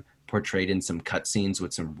dialogue portrayed in some cutscenes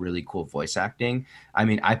with some really cool voice acting, I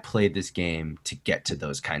mean, I played this game to get to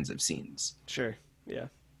those kinds of scenes. Sure. Yeah.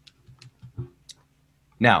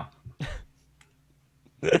 Now,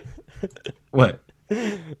 what?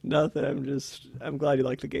 Nothing. I'm glad you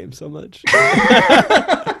like the game so much.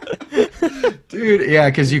 Dude, yeah,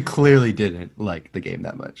 because you clearly didn't like the game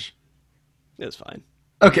that much. It's fine.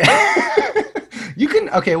 Okay. You can,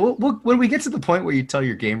 okay, we'll when we get to the point where you tell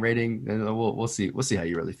your game rating, then we'll see how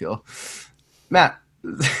you really feel. Matt,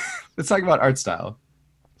 let's talk about art style.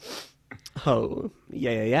 Oh,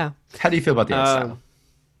 yeah. How do you feel about the art style?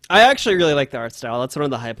 I actually really like the art style. That's one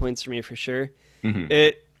of the high points for me for sure. Hmm.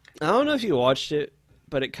 I don't know if you watched it,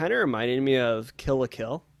 but it kind of reminded me of Kill la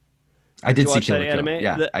Kill. I Did did you see watch Kill that la Kill. anime?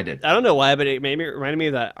 Yeah, I did. I don't know why, but reminded me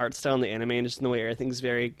of that art style in the anime, and just in the way everything's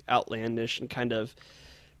very outlandish and kind of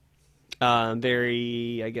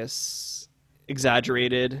very, I guess,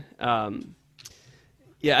 exaggerated.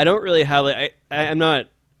 Yeah, I don't really have like I'm not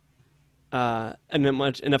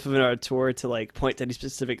much enough of an auteur to like point to any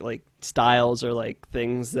specific like styles or like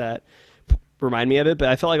things that remind me of it. But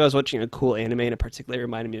I felt like I was watching a cool anime, and it particularly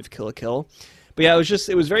reminded me of Kill la Kill. But yeah,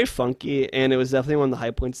 it was very funky, and it was definitely one of the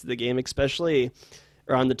high points of the game, especially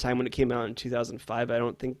around the time when it came out in 2005. I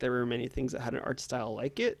don't think there were many things that had an art style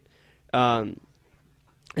like it. Um,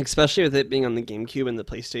 Especially with it being on the GameCube and the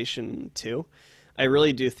PlayStation 2. I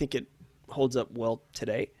really do think it holds up well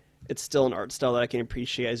today. It's still an art style that I can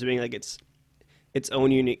appreciate as being like its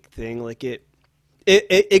own unique thing. Like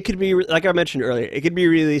it could be like I mentioned earlier, it could be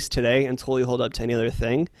released today and totally hold up to any other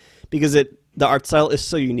thing because the art style is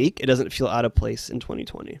so unique. It doesn't feel out of place in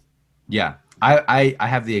 2020. Yeah, I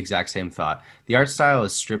have the exact same thought. The art style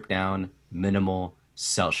is stripped down, minimal,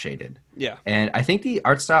 cell shaded. Yeah, And I think the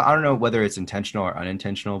art style, I don't know whether it's intentional or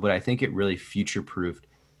unintentional, but I think it really future proofed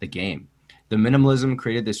the game. The minimalism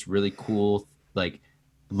created this really cool like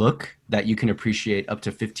look that you can appreciate up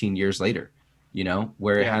to 15 years later, you know,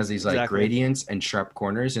 where it yeah, has these like exactly. gradients and sharp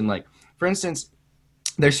corners. And like, for instance,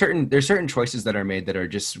 there's certain choices that are made that are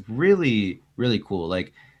just really really cool.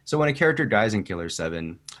 Like, so when a character dies in Killer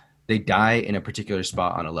 7, they die in a particular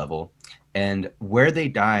spot on a level, and where they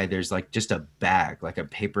die there's like just a bag, like a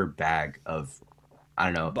paper bag of, I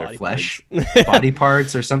don't know, their Body parts. flesh, body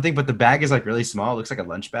parts or something, but the bag is like really small, it looks like a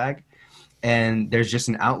lunch bag, and there's just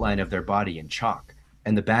an outline of their body in chalk,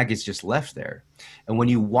 and the bag is just left there. And when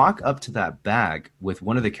you walk up to that bag with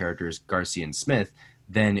one of the characters, Garcia Smith,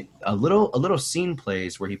 then a little scene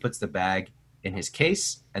plays where he puts the bag in his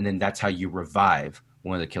case, and then that's how you revive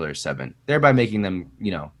one of the Killer 7, thereby making them,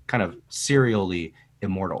 you know, kind of serially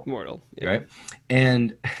immortal, Mortal. Yeah. right?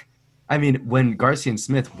 And I mean, when Garcia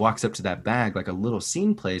Smith walks up to that bag, like a little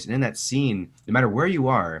scene plays, and in that scene, no matter where you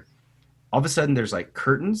are, all of a sudden there's like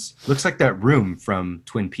curtains. Looks like that room from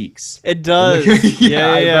Twin Peaks. It does.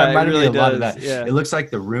 Yeah, it Yeah. It reminded me really a lot of does. that. Yeah. It looks like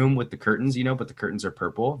the room with the curtains, you know, but the curtains are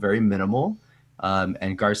purple, very minimal.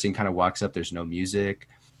 And Garcia kind of walks up. There's no music,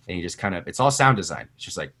 and he just kind of, it's all sound design. It's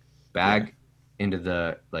just like Yeah. bag into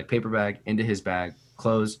the like paper bag into his bag,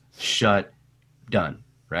 close, shut, done,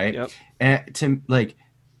 right? Yep. And to like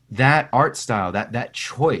that art style, that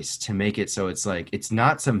choice to make it so it's like it's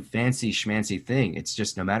not some fancy schmancy thing. It's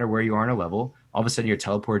just no matter where you are in a level, all of a sudden you're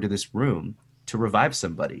teleported to this room to revive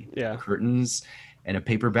somebody. Yeah. Curtains and a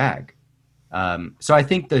paper bag. So I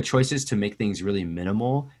think the choices to make things really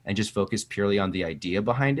minimal and just focus purely on the idea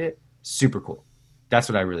behind it, super cool. That's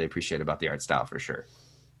what I really appreciate about the art style for sure.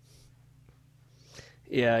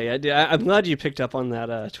 Yeah. Dude, I'm glad you picked up on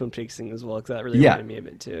that Twin Peaks thing as well, because that really Yeah, reminded me of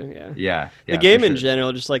it too. Yeah. yeah, The yeah, for game in sure.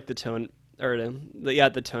 general, just like the tone, or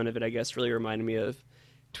the tone of it, I guess, really reminded me of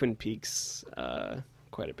Twin Peaks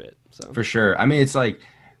quite a bit. So For sure. I mean, it's like,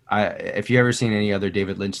 if you ever seen any other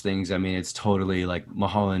David Lynch things, I mean, it's totally like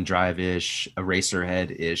Mulholland Drive-ish,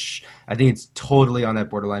 Eraserhead-ish. I think it's totally on that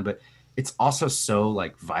borderline, but it's also so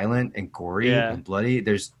like violent and gory yeah. and bloody.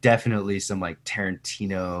 There's definitely some like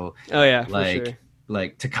Tarantino, Oh yeah, for like sure.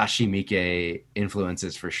 Takashi Miike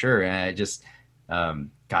influences for sure. And I just,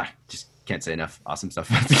 God, just can't say enough awesome stuff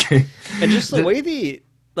about the game. And just the The- way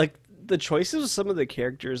like the choices of some of the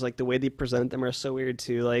characters, like the way they present them are so weird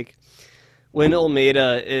too. Like when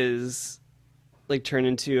Olmeda is like turned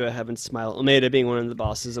into a Heaven Smile, Olmeda being one of the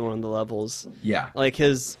bosses in one of the levels, Yeah. like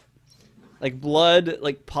his like blood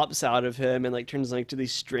like pops out of him and like turns like to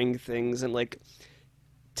these string things and like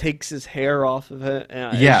takes his hair off of it.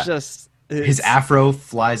 And Yeah. it's just His afro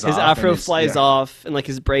flies off. his afro flies yeah. off and like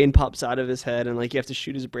his brain pops out of his head and like you have to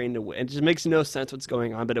shoot his brain to win. It just makes no sense what's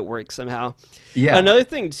going on, but it works somehow. Yeah. Another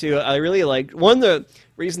thing too, I really liked one of the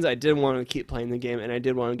reasons I did want to keep playing the game and I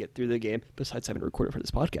did want to get through the game, besides having recorded for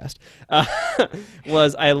this podcast,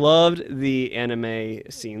 was I loved the anime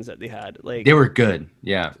scenes that they had. Like They were good.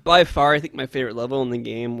 Yeah. by far, I think my favorite level in the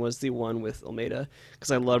game was the one with Olmeda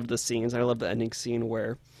because I loved the scenes. I loved the ending scene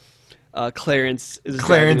where Clarence is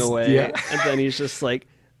driving away, yeah. and then he's just like,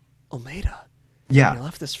 Olmeda, Yeah. you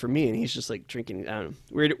left this for me, and he's just like drinking. I don't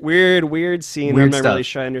know, weird scene. Weird I'm not really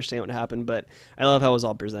stuff. sure I understand what happened, but I love how it was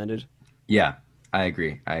all presented. Yeah, I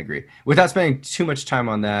agree. I agree. Without spending too much time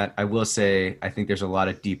on that, I will say I think there's a lot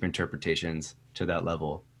of deep interpretations to that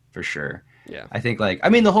level for sure. Yeah, I think like I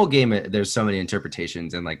mean the whole game there's so many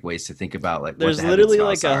interpretations and like ways to think about like there's what the literally heaven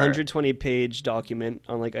like smiles a are. 120-page document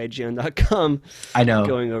on like IGN.com I know.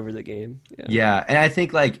 going over the game. Yeah, Yeah, and I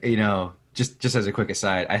think like just as a quick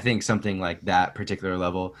aside, I think something like that particular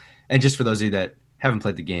level, and just for those of you that haven't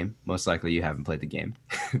played the game, most likely you haven't played the game.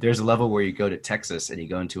 There's a level where you go to Texas and you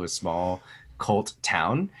go into a small cult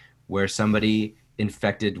town where somebody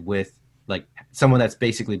infected with like someone that's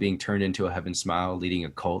basically being turned into a Heaven Smile leading a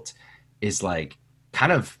cult is like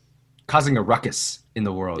kind of causing a ruckus in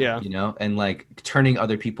the world, Yeah. and like turning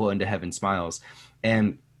other people into Heaven Smiles.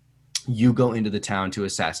 And you go into the town to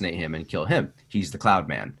assassinate him and kill him. He's the Cloud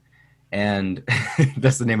Man. And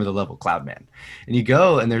that's the name of the level, Cloud Man. And you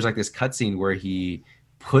go and there's like this cutscene where he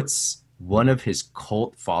puts one of his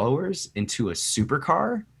cult followers into a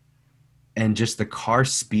supercar and just the car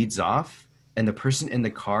speeds off and the person in the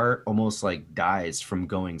car almost like dies from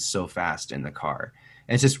going so fast in the car.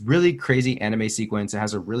 And it's this really crazy anime sequence. It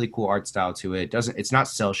has a really cool art style to it. It's not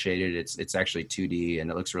cell shaded. It's actually 2D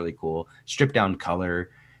and it looks really cool. Stripped down color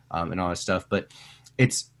and all that stuff. But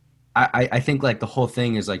I think like the whole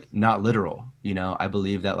thing is like not literal. I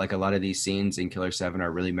believe that like a lot of these scenes in Killer 7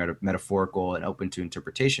 are really metaphorical and open to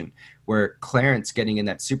interpretation. Where Clarence getting in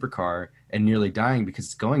that supercar and nearly dying because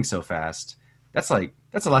it's going so fast, that's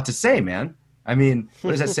a lot to say, man. I mean,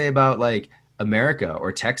 what does that say about like America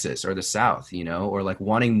or Texas or the South, or like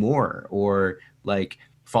wanting more or like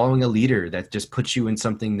following a leader that just puts you in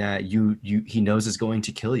something that he knows is going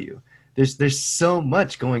to kill you. There's so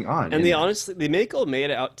much going on. and they make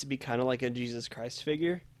Olmeda out to be kind of like a Jesus Christ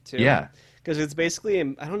figure too. Yeah. Because it's basically,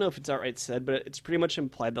 I don't know if it's outright said, but it's pretty much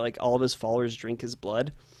implied that like all of his followers drink his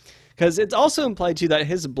blood. Because it's also implied too that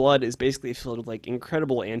his blood is basically filled with like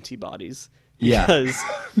incredible antibodies. Yeah. Because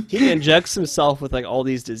he injects himself with like all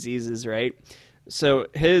these diseases, right? So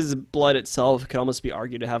his blood itself could almost be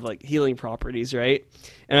argued to have like healing properties, right?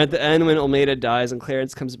 And at the end, when Olmeda dies and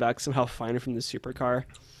Clarence comes back somehow fine from the supercar,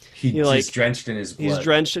 He's drenched in his blood. he's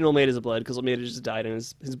drenched in Olmeda's blood because Olmeda just died and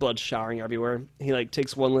his blood's showering everywhere. He like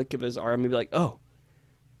takes one lick of his arm and be like, "Oh,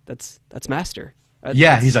 that's Master."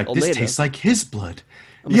 Yeah, That's he's like, Olmeda. this tastes like his blood.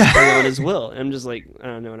 I'm just playing on his will. And I'm just like, I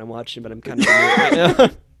don't know what I'm watching, but I'm kind of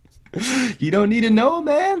right now. You don't need to know,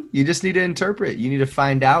 man. You just need to interpret. You need to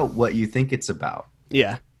find out what you think it's about.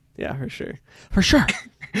 Yeah, for sure,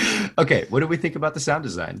 Okay, what do we think about the sound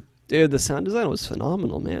design? dude. The sound design was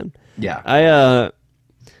phenomenal, man. Yeah. I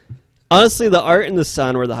honestly, the art and the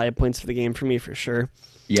sound were the high points of the game for me, for sure.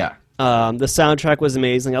 Yeah. The soundtrack was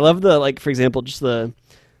amazing. I love the like, for example, just the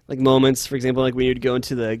like moments. For example, like when you'd go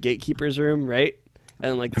into the gatekeeper's room, right,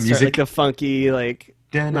 and like start music? like a funky like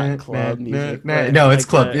not club music. but, No, it's like,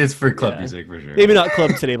 club. the- It's for club yeah. music for sure. Maybe not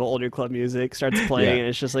club today, but older club music starts playing, Yeah. and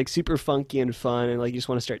it's just like super funky and fun, and like you just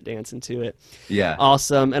want to start dancing to it. Yeah.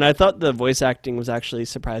 Awesome. And I thought the voice acting was actually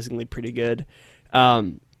surprisingly pretty good.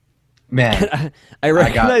 Man. I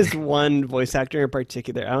recognized one voice actor in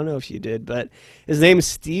particular. I don't know if you did, but his name is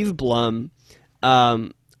Steve Blum.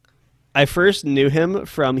 I first knew him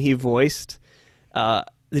from he voiced.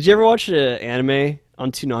 Did you ever watch an anime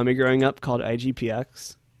on Toonami growing up called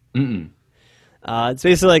IGPX? Mm-mm. It's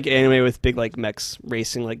basically like anime with big like mechs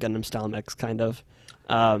racing, like Gundam style mechs, kind of.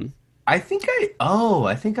 I think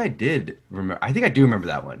I did remember. I think I do remember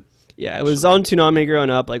that one. Yeah, it was on Toonami growing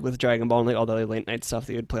up, like with Dragon Ball and like all the late night stuff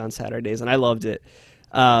that you would play on Saturdays, and I loved it.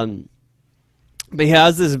 But he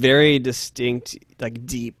has this very distinct, like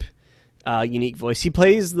deep, unique voice. He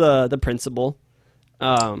plays the principal,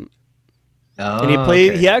 and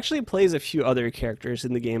he actually plays a few other characters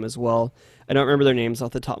in the game as well. I don't remember their names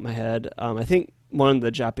off the top of my head. I think one of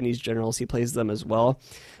the Japanese generals. He plays them as well,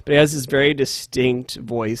 but he has this very distinct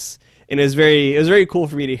voice, and it was very cool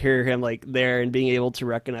for me to hear him like there and being able to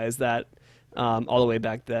recognize that all the way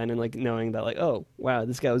back then, and like knowing that like, oh wow,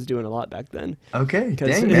 this guy was doing a lot back then. Okay, Because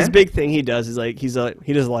dang, his man. big thing he does is like he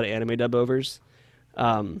does a lot of anime dub overs.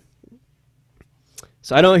 Um,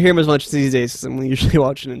 so I don't hear him as much these days because I'm usually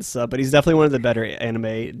watching in sub, but he's definitely one of the better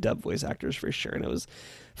anime dub voice actors for sure. And it was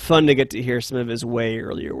fun to get to hear some of his way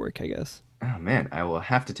earlier work, I guess. Oh man, I will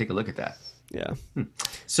have to take a look at that. Yeah.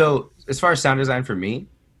 So as far as sound design for me,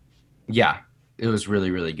 yeah, it was really,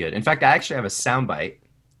 really good. In fact, I actually have a soundbite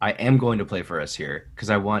I am going to play for us here because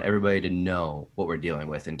I want everybody to know what we're dealing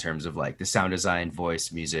with in terms of like the sound design,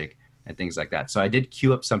 voice, music, and things like that. So I did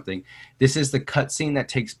queue up something. This is the cutscene that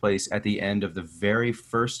takes place at the end of the very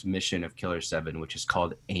first mission of Killer 7, which is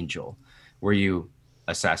called Angel, where you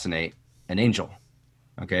assassinate an angel.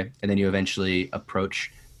 Okay, and then you eventually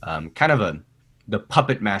approach kind of the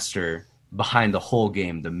puppet master behind the whole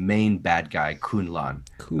game, the main bad guy, Kunlan.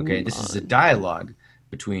 Okay, this is a dialogue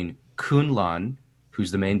between Kunlan,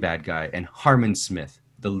 who's the main bad guy, and Harmon Smith,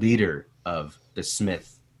 the leader of the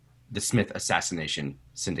Smith assassination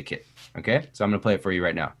syndicate. Okay, so I'm gonna play it for you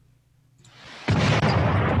right now.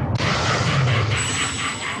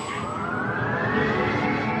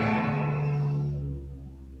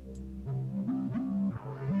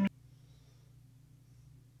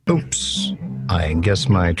 Oops. I guess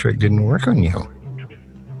my trick didn't work on you.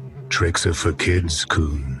 Tricks are for kids,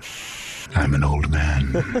 Coon. I'm an old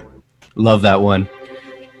man. Love that one.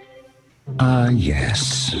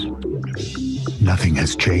 Yes. Nothing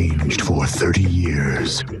has changed for 30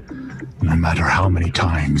 years. No matter how many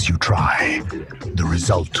times you try, the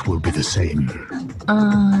result will be the same.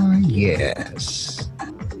 Yes.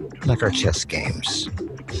 Like our chess games.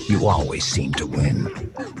 You always seem to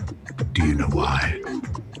win. Do you know why?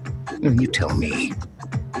 You tell me.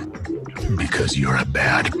 Because you're a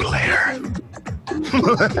bad player.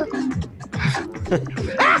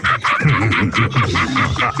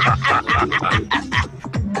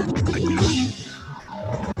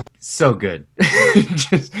 So good.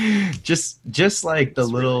 just like the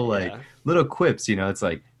little really, like little quips, you know, it's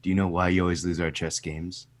like, do you know why you always lose our chess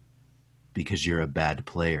games? Because you're a bad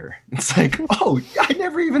player. It's like, oh, I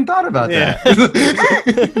never even thought about that.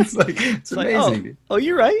 It's like, it's amazing. Like, oh,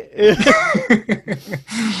 you're right.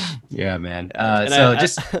 Yeah, man. And So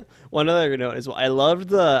just one other note as well. I loved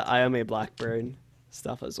the I Am a Blackbird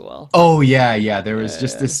stuff as well. oh yeah. There was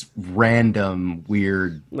just this random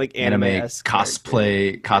weird Like anime anime-esque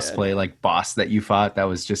cosplay like boss that you fought that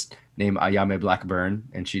was just named Ayame Blackburn,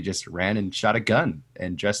 and she just ran and shot a gun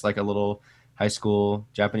and dressed like a little high school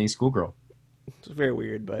Japanese schoolgirl. It was very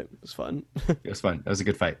weird, but it was fun. It was fun. That was a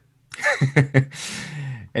good fight.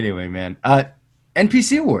 Anyway, man.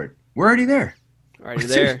 NPC award. We're already there. Alrighty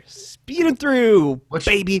there. Speeding through, What's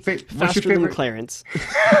baby. what's your Faster than favorite? Clarence.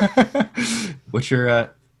 What's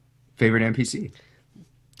your favorite NPC?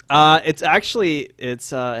 It's actually, it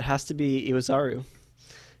has to be Iwasaru.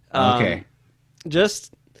 Okay.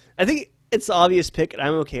 I think it's the obvious pick, and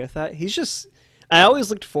I'm okay with that. I always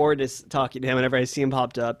looked forward to talking to him whenever I see him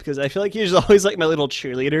popped up, because I feel like he's always like my little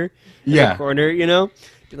cheerleader in the corner, you know?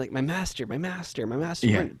 Be like, my master, we're in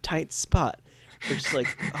a tight spot. We're just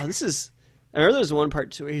like, oh, this is... I remember there's one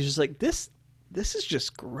part too where he's just like, this is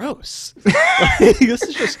just gross. Like, this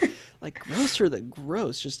is just like grosser than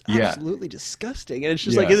gross, just absolutely disgusting. And it's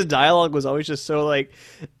just like his dialogue was always just so like,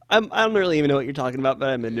 I don't really even know what you're talking about, but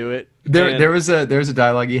I'm into it. There was a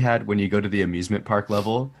dialogue he had when you go to the amusement park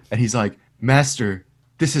level, and he's like, Master,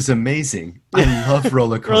 this is amazing. I love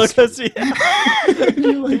roller coasters. Roller coaster, yeah. And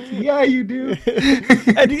you're like, yeah, you do.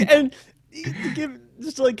 and to give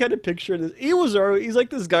just to like kind of picture this, he's like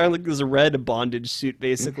this guy in like this red bondage suit,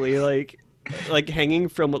 basically, like hanging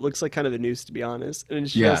from what looks like kind of a noose, to be honest. And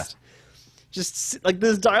it's just like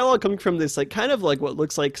this dialogue coming from this like kind of like what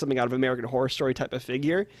looks like something out of American Horror Story type of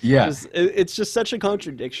figure. Yeah, it's just such a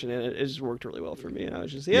contradiction, and it just worked really well for me. And I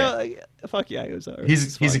was just fuck yeah, it was.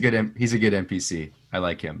 He's a good NPC. I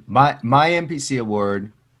like him. My NPC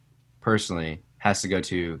award, personally, has to go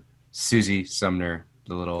to Susie Sumner,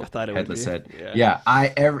 the little headless head. Yeah,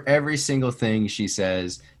 every single thing she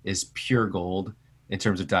says is pure gold in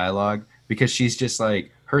terms of dialogue, because she's just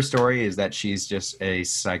like, her story is that she's just a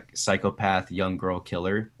psychopath young girl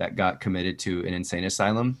killer that got committed to an insane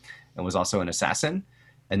asylum and was also an assassin,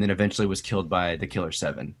 and then eventually was killed by the Killer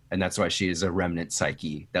 7. And that's why she is a remnant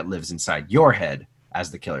psyche that lives inside your head as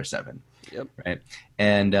the Killer 7. Yep. Right.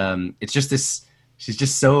 And it's just this, she's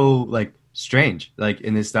just so like strange, like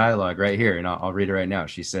in this dialogue right here. And I'll read it right now.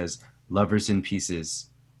 She says, lovers in pieces,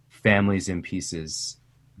 families in pieces,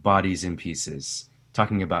 bodies in pieces,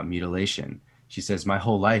 talking about mutilation. She says, my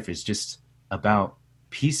whole life is just about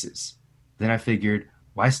pieces. Then I figured,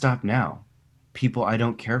 why stop now? People I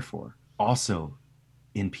don't care for, also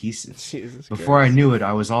in pieces. Jesus Before Christ. I knew it,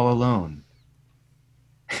 I was all alone.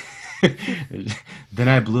 Then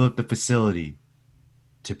I blew up the facility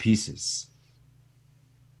to pieces.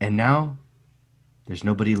 And now there's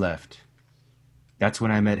nobody left. That's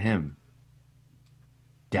when I met him.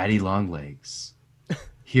 Daddy Longlegs.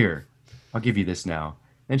 Here, I'll give you this now.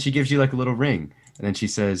 And she gives you like a little ring. And then she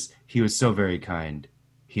says, he was so very kind.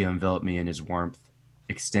 He enveloped me in his warmth,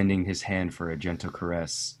 extending his hand for a gentle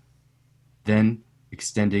caress. Then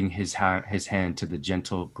extending his hand to the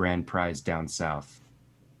gentle grand prize down south.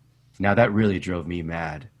 Now that really drove me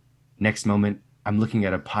mad. Next moment, I'm looking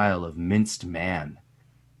at a pile of minced man.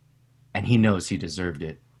 And he knows he deserved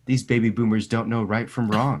it. These baby boomers don't know right from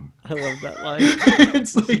wrong. I love that line.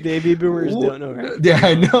 It's like, Baby boomers don't know right. yeah,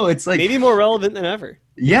 I know. It's like, Maybe more relevant than ever.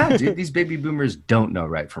 yeah, dude, these baby boomers don't know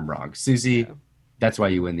right from wrong. Susie, that's why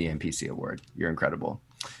you win the NPC award. You're incredible.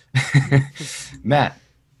 Matt,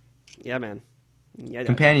 Yeah, man. Yeah,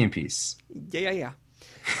 companion piece. yeah.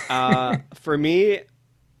 For me, it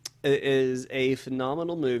is a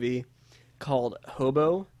phenomenal movie called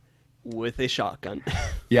Hobo with a Shotgun.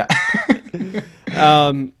 Yeah.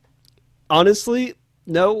 Honestly,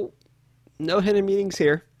 no hidden meanings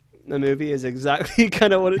here. The movie is exactly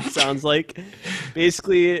kind of what it sounds like.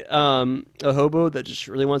 Basically, a hobo that just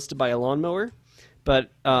really wants to buy a lawnmower,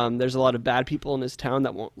 but there's a lot of bad people in his town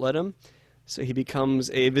that won't let him. So he becomes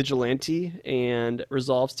a vigilante and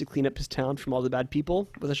resolves to clean up his town from all the bad people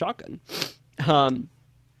with a shotgun.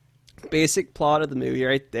 Basic plot of the movie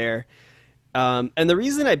right there. And the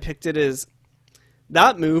reason I picked it is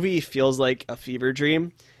that movie feels like a fever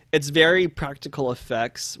dream. It's very practical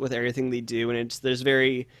effects with everything they do, and there's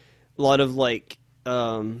a lot of like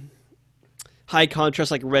high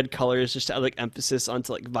contrast, like red colors, just to add like emphasis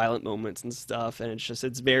onto like violent moments and stuff. And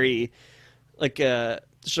it's very like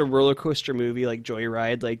just a roller coaster movie, like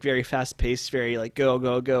Joyride, like very fast paced, very like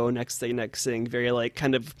go next thing, very like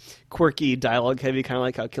kind of quirky, dialogue heavy, kind of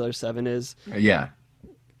like how Killer 7 is. Yeah.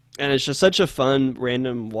 And it's just such a fun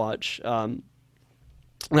random watch. And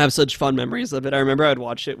I have such fond memories of it. I remember I'd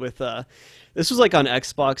watch it with this was like on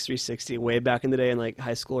Xbox 360 way back in the day in like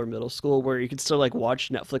high school or middle school, where you could still like watch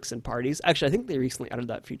Netflix in parties. Actually, I think they recently added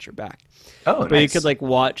that feature back. Oh, but nice. you could like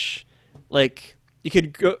watch, like you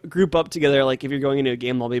could group up together, like if you're going into a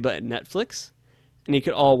game lobby, but at Netflix, and you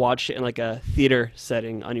could all watch it in like a theater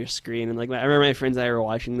setting on your screen. And like I remember my friends and I were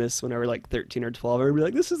watching this when we were like 13 or 12. And we'd be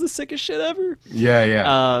like, "This is the sickest shit ever."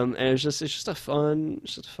 Yeah. And it's just a fun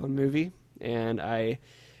movie, and it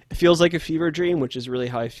feels like a fever dream, which is really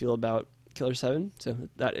how I feel about Killer 7. So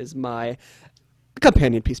that is my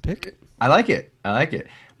companion piece pick. I like it.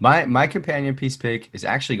 My companion piece pick is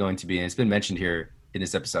actually going to be, and it's been mentioned here in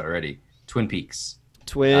this episode already, Twin Peaks.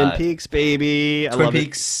 Twin Peaks, baby. I love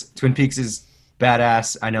it. Twin Peaks is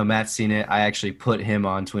badass. I know Matt's seen it. I actually put him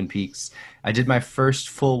on Twin Peaks. I did my first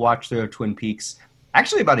full watch through of Twin Peaks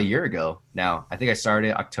actually about a year ago now. I think I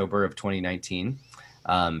started October of 2019.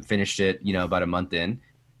 Finished it, about a month in.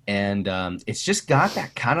 And it's just got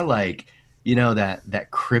that kind of like, that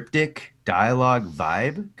cryptic dialogue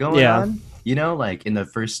vibe going on. Like in the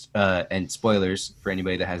first, and spoilers for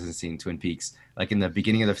anybody that hasn't seen Twin Peaks, like in the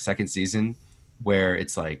beginning of the second season, where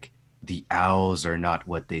it's like, the owls are not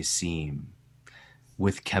what they seem.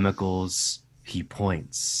 With chemicals, he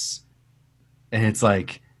points. And it's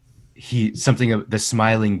like, something of the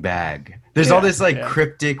smiling bag. There's all this like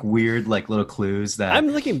cryptic, weird, like little clues that I'm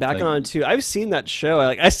looking back on it too. I've seen that show.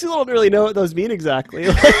 I still don't really know what those mean exactly.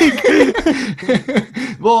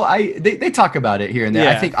 Well, they talk about it here and there.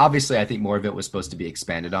 Yeah. I think more of it was supposed to be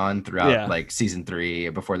expanded on throughout like season 3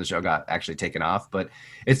 before the show got actually taken off. But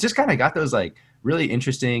it's just kind of got those like really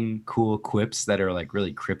interesting, cool quips that are like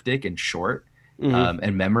really cryptic and short.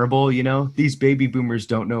 And memorable, these baby boomers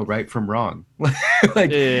don't know right from wrong.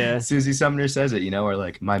 Susie Sumner says it, or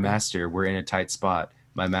like, my master, we're in a tight spot.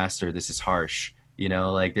 My master, this is harsh.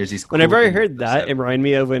 Like there's these. Whenever I heard that, it reminded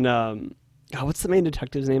me of when, what's the main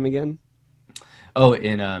detective's name again? Oh,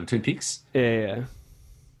 in Twin Peaks? Yeah.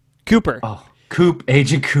 Cooper. Oh,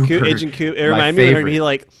 Agent Cooper. Agent Cooper. It reminded me when he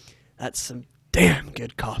like, that's some damn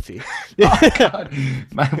good coffee. Oh, God.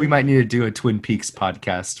 We might need to do a Twin Peaks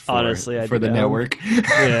podcast for the network.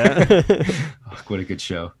 Yeah. Oh, what a good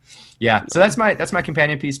show. Yeah, so that's my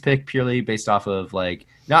companion piece pick, purely based off of like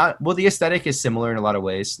the aesthetic is similar in a lot of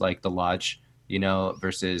ways, like the lodge,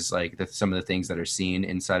 versus like some of the things that are seen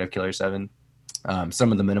inside of Killer 7.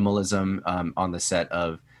 Some of the minimalism on the set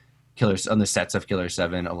of on the sets of Killer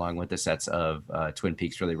 7 along with the sets of Twin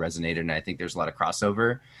Peaks really resonated, and I think there's a lot of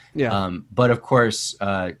crossover. Yeah. But of course,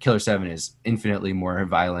 Killer 7 is infinitely more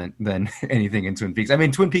violent than anything in Twin Peaks. I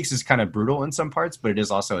mean, Twin Peaks is kind of brutal in some parts, but it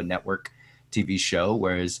is also a network TV show,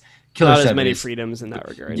 whereas Killer Not 7 as many is, freedoms in that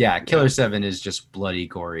regard. yeah, Killer 7 is just bloody,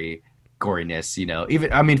 goriness, you know.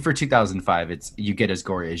 Even, I mean, for 2005, you get as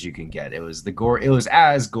gory as you can get. It was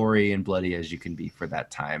as gory and bloody as you can be for that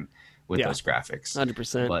time with those graphics.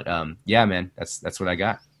 100%. But yeah, man, that's what I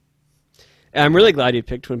got. And I'm really glad you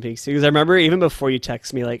picked Twin Peaks too, because I remember even before you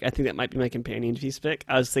text me, like, I think that might be my companion piece pick.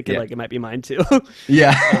 I was thinking like it might be mine too.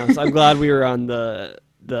 Yeah. So I'm glad we were on the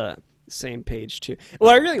same page too.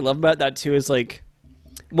 What I really love about that too is like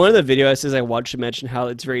one of the video essays I watched mention how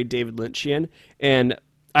it's very David Lynchian, and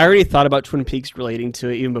I already thought about Twin Peaks relating to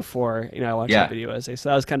it even before I watched that video essay. So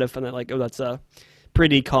that was kind of fun. That like, oh, that's a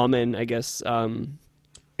pretty common, I guess,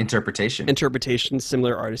 interpretation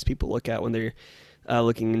similar artists people look at when they're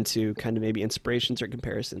looking into kind of maybe inspirations or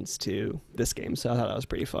comparisons to this game. So I thought that was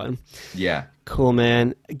pretty fun. Yeah. Cool,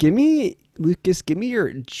 man. Lucas, give me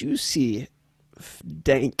your juicy,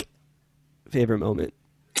 dank favorite moment.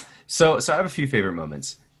 So I have a few favorite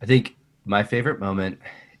moments. I think my favorite moment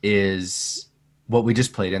is what we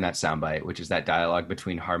just played in that soundbite, which is that dialogue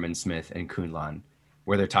between Harmon Smith and Kunlan,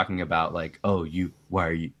 where they're talking about like, oh,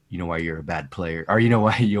 why you're a bad player, or you know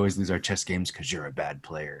why you always lose our chess games because you're a bad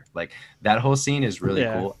player. Like that whole scene is really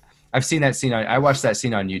cool. I've seen that scene. I watched that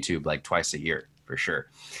scene on YouTube like twice a year for sure.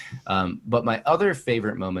 But my other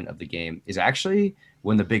favorite moment of the game is actually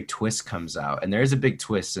when the big twist comes out, and there is a big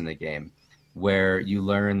twist in the game where you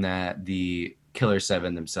learn that the Killer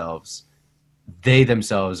 7 themselves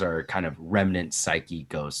are kind of remnant psyche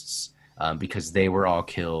ghosts, because they were all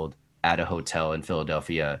killed at a hotel in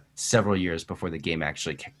Philadelphia several years before the game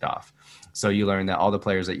actually kicked off. So you learn that all the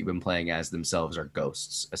players that you've been playing as themselves are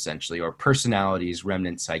ghosts, essentially, or personalities,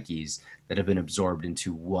 remnant psyches that have been absorbed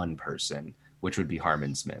into one person, which would be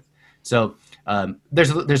Harmon Smith. So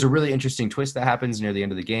there's a really interesting twist that happens near the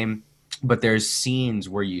end of the game, but there's scenes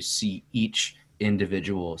where you see each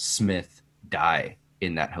individual Smith die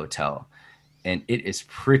in that hotel. And it is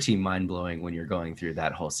pretty mind-blowing when you're going through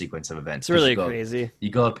that whole sequence of events. It's really crazy.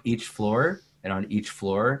 You go up each floor, and on each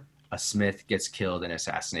floor, a Smith gets killed and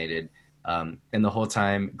assassinated. And the whole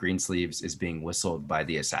time, Greensleeves is being whistled by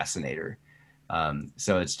the assassinator.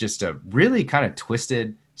 So it's just a really kind of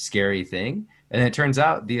twisted, scary thing. And it turns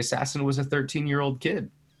out the assassin was a 13-year-old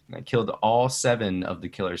kid that killed all 7 of the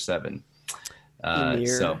Killer 7.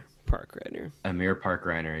 Amir Park-Reiner. Amir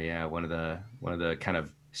Park-Reiner, yeah, one of the kind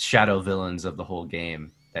of shadow villains of the whole game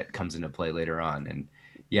that comes into play later on. And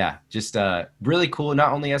yeah, just really cool,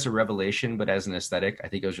 not only as a revelation but as an aesthetic. I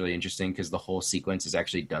think it was really interesting because the whole sequence is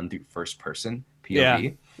actually done through first person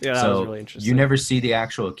POV. Yeah, that was really interesting. You never see the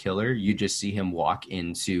actual killer, you just see him walk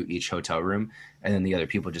into each hotel room, and then the other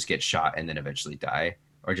people just get shot and then eventually die,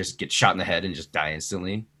 or just get shot in the head and just die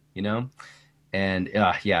instantly, you know. And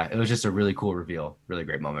yeah, it was just a really cool reveal, really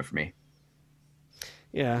great moment for me.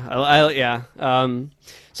 Yeah,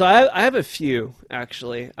 so I have a few,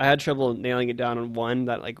 actually. I had trouble nailing it down on one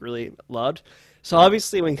that like really loved. So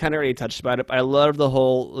obviously, we kind of already touched about it, but I love the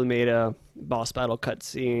whole Lumeda boss battle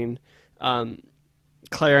cutscene.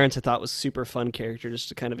 Clarence, I thought, was super fun character just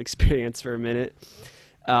to kind of experience for a minute.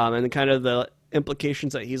 And then kind of the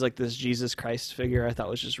implications that he's like this Jesus Christ figure, I thought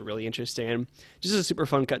was just really interesting. And just a super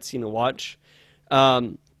fun cutscene to watch.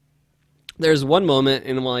 There's one moment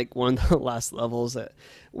in like one of the last levels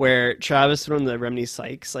where Travis from the Remedy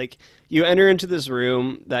Sykes, like you enter into this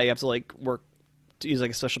room that you have to like work to use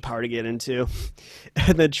like a special power to get into,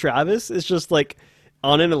 and then Travis is just like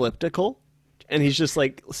on an elliptical, and he's just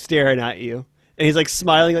like staring at you, and he's like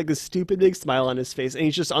smiling like this stupid big smile on his face, and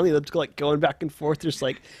he's just on the elliptical like going back and forth, just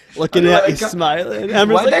like looking at you, smiling.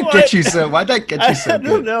 Why'd that get you so good? I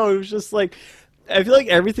don't know. It was just like, I feel like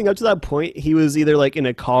everything up to that point, he was either like in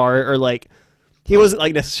a car or like he wasn't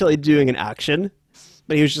like necessarily doing an action,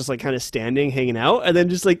 but he was just like kind of standing, hanging out, and then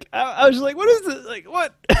just like I was just like, what is this? Like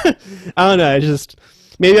what? I don't know.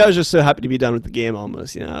 Maybe I was just so happy to be done with the game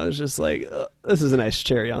almost. You know, I was just like, this is a nice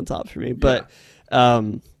cherry on top for me. But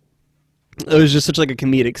it was just such like a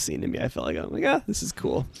comedic scene to me. I felt like I'm like, this is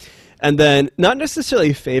cool. And then not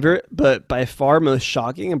necessarily favorite, but by far most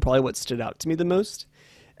shocking and probably what stood out to me the most.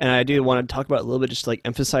 And I do want to talk about it a little bit just to like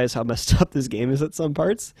emphasize how messed up this game is at some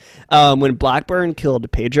parts. When Blackburn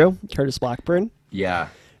killed Pedro, Curtis Blackburn. Yeah.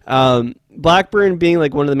 Blackburn being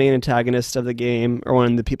like one of the main antagonists of the game, or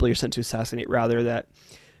one of the people you're sent to assassinate rather, that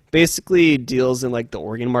basically deals in like the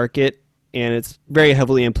organ market. And it's very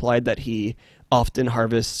heavily implied that he often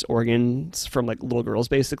harvests organs from like little girls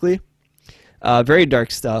basically. Very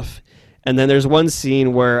dark stuff. And then there's one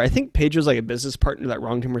scene where I think Pedro's like a business partner that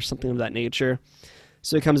wronged him or something of that nature.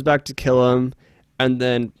 So he comes back to kill him, and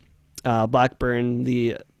then Blackburn,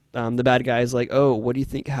 the bad guy, is like, "Oh, what do you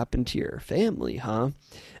think happened to your family, huh?"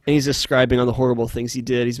 And he's describing all the horrible things he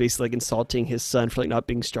did. He's basically like insulting his son for like not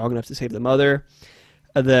being strong enough to save the mother.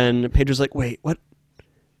 And then Pedro's like, "Wait, what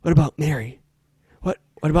about Mary? What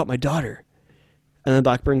about my daughter?" And then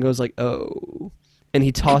Blackburn goes like, "Oh," and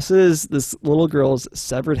he tosses this little girl's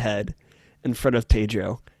severed head in front of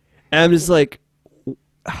Pedro. And I'm just like,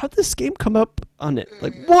 how did this game come up on it?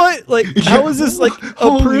 Like, what? Like, how is this like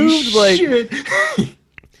approved? Like, shit.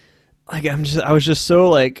 like I was just so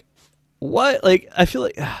like, what? Like, I feel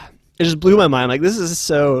like it just blew my mind. Like, this is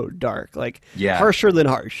so dark. Like, harsher than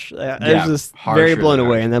harsh. I was just very blown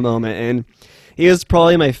away in that moment. And he was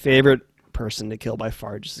probably my favorite person to kill by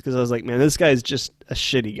far, just because I was like, man, this guy is just a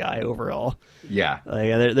shitty guy overall. Yeah.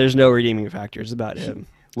 Like, there's no redeeming factors about him.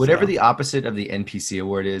 Whatever the opposite of the NPC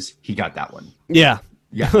award is, he got that one. Yeah.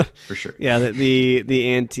 Yeah, for sure. Yeah, the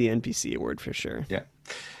anti-NPC award for sure. Yeah.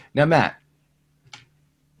 Now, Matt,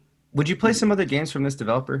 would you play some other games from this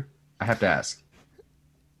developer? I have to ask.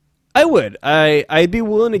 I would. I'd be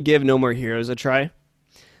willing to give No More Heroes a try.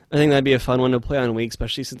 I think that'd be a fun one to play on Wii,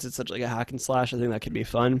 especially since it's such like a hack and slash. I think that could be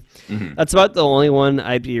fun. Mm-hmm. That's about the only one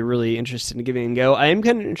I'd be really interested in giving a go. I am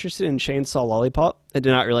kind of interested in Chainsaw Lollipop. I did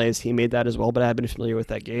not realize he made that as well, but I have been familiar with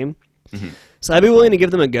that game. Mm-hmm. So I'd be willing to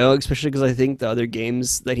give them a go, especially because I think the other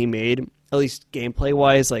games that he made, at least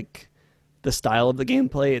gameplay-wise, like the style of the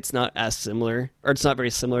gameplay, it's not as similar, or it's not very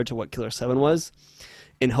similar to what Killer 7 was.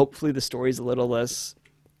 And hopefully the story's a little less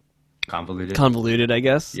convoluted, I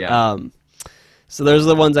guess. Yeah. So those are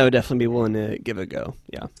the ones I would definitely be willing to give a go.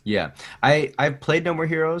 Yeah. Yeah. I played No More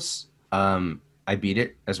Heroes. I beat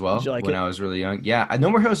it as well when I was really young. Yeah, No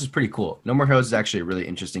More Heroes is pretty cool. No More Heroes is actually a really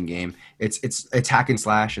interesting game. It's hack and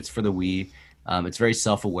slash. It's for the Wii. It's very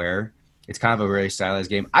self-aware. It's kind of a very stylized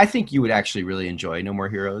game. I think you would actually really enjoy No More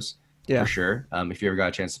Heroes for sure. If you ever got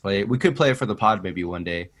a chance to play it, we could play it for the pod maybe one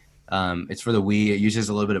day. It's for the Wii. It uses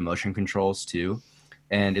a little bit of motion controls too,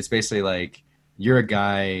 and it's basically like you're a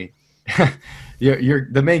guy. you're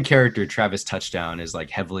the main character, Travis Touchdown, is like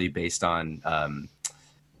heavily based on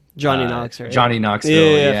Johnny Knox, right? Johnny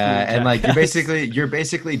Knoxville, yeah. And like you're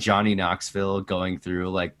basically Johnny Knoxville going through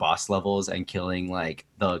like boss levels and killing like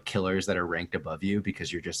the killers that are ranked above you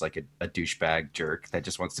because you're just like a douchebag jerk that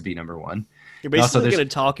just wants to be number one. You're basically like an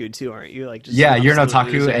otaku too, aren't you? Like, just you're an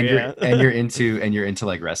otaku and you're into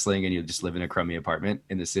like wrestling and you just live in a crummy apartment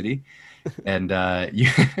in the city. And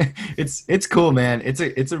it's cool, man.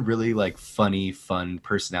 It's a really like fun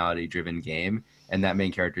personality driven game, and that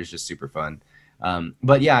main character is just super fun.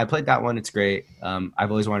 But yeah, I played that one. It's great.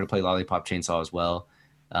 I've always wanted to play Lollipop Chainsaw as well.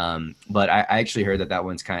 But I actually heard that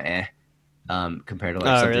one's kind of compared to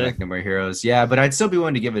like something like No More Heroes. Yeah, but I'd still be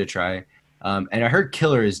willing to give it a try. And I heard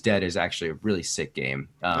Killer is Dead is actually a really sick game,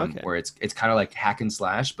 where it's kind of like hack and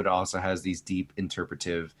slash, but it also has these deep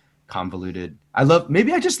interpretive, convoluted.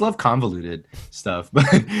 Maybe I just love convoluted stuff, but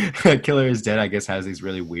Killer is Dead, I guess, has these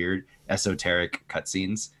really weird esoteric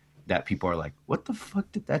cutscenes that people are like, what the fuck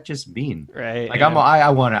did that just mean? Right. Like I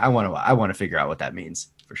want to figure out what that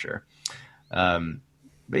means for sure.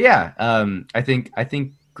 But yeah, I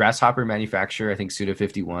think Grasshopper Manufacturer, I think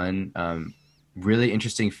Suda51, really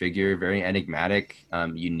interesting figure, very enigmatic,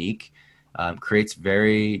 unique, creates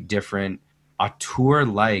very different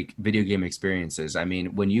auteur-like video game experiences. I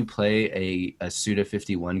mean, when you play a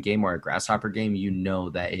Suda51 game or a Grasshopper game, you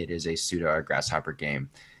know that it is a Suda or Grasshopper game.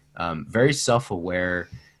 Very self-aware,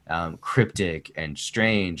 cryptic and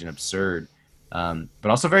strange and absurd, but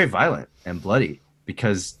also very violent and bloody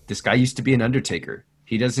because this guy used to be an undertaker.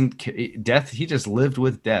 He just lived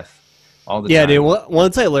with death all the time. Yeah, dude,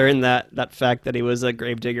 once I learned that fact that he was a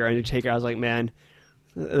gravedigger undertaker, I was like, man,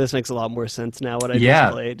 this makes a lot more sense now what I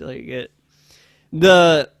just played. Like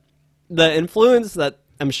the influence that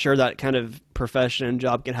I'm sure that kind of profession and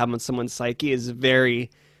job can have on someone's psyche is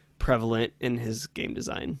very prevalent in his game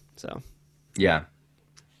design. So yeah.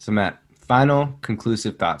 So Matt, final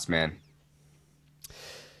conclusive thoughts, man.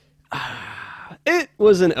 It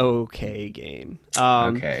was an okay game.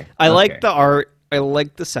 Okay. I like the art. I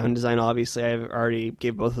like the sound design. Obviously, I've already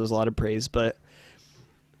gave both of those a lot of praise, but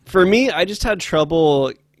for me, I just had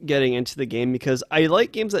trouble getting into the game because I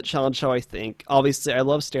like games that challenge how I think. Obviously, I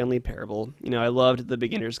love Stanley Parable. I loved The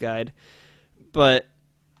Beginner's Guide, but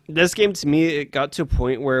this game to me, it got to a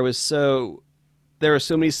point where there were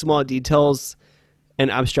so many small details and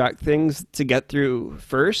abstract things to get through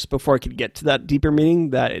first before I could get to that deeper meaning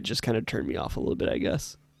that it just kind of turned me off a little bit, I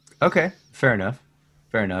guess. Okay, fair enough.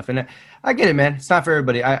 Fair enough. And I get it, man. It's not for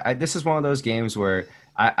everybody. This is one of those games where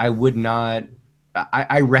I would not.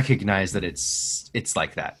 I recognize that it's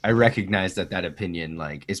like that. I recognize that opinion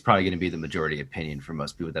like is probably going to be the majority opinion for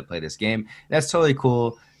most people that play this game. That's totally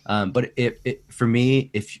cool. But for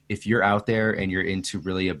me, if you're out there and you're into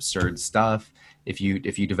really absurd stuff, if you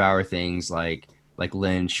devour things like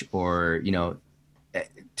Lynch or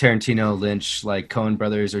Tarantino, Lynch, like Coen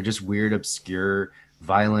Brothers, or just weird, obscure,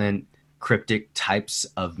 violent, cryptic types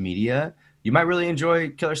of media, you might really enjoy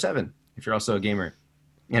Killer 7 if you're also a gamer.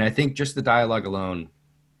 And I think just the dialogue alone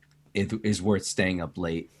is worth staying up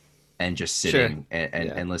late and just sitting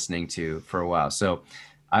and listening to for a while. So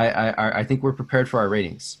I think we're prepared for our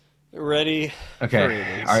ratings. Ready. Okay. For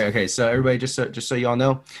ratings. All right. Okay. So everybody, just so you all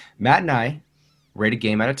know, Matt and I rate a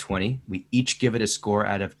game out of 20. We each give it a score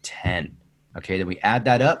out of 10. Okay. Then we add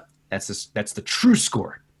that up. That's the true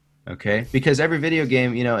score. Okay. Because every video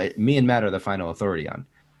game, me and Matt are the final authority on.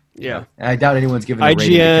 Yeah. And I doubt anyone's giving a rating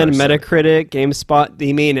to IGN, Killer 7. Metacritic, GameSpot,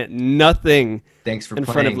 they mean nothing Thanks for in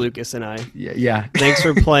playing. front of Lucas and I. Yeah. Thanks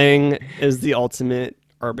for playing as the ultimate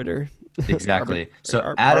arbiter. Exactly.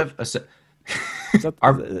 So Is that-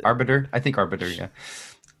 arbiter, I think arbiter, yeah.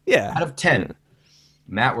 Yeah. Out of 10,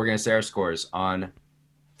 Matt, we're gonna say our scores on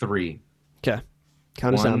 3. Okay.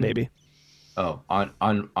 Count us 1. down, baby. Oh,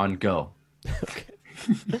 on go. Okay.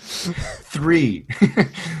 3,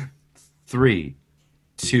 3,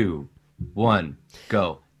 2, 1,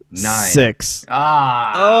 go. 9. 6.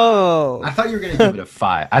 Ah. Oh. I thought you were gonna give it a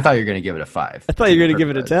 5. I thought you were gonna give it a 5. I thought you were going to give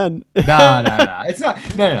it a 10. No. It's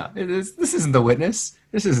not. No. This isn't The Witness.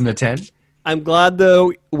 This isn't a 10. I'm glad,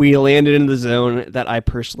 though, we landed in the zone that I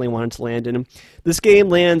personally wanted to land in. This game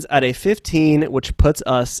lands at a 15, which puts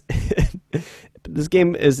us... This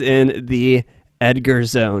game is in the Edgar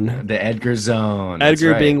zone. The Edgar zone. That's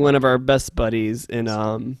Edgar right. being one of our best buddies in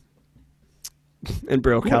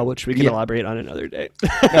Brocal, which we can Yeah. elaborate on another day.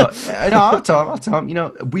 No, I'll tell him.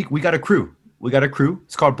 We got a crew.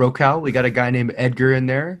 It's called Brocal. We got a guy named Edgar in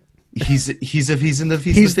there. He's the He's the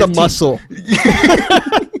 15. muscle.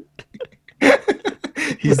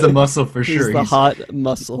 He's the muscle for sure. He's the hot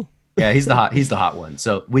muscle. Yeah, he's the hot one.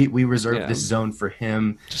 So we reserved Yeah. this zone for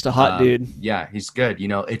him. Just a hot dude. Yeah, he's good.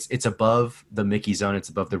 It's above the Mickey zone. It's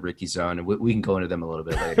above the Ricky zone, and we can go into them a little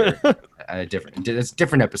bit later. It's a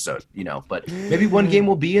different episode, But maybe one game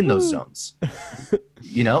will be in those zones.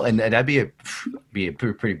 And that'd be a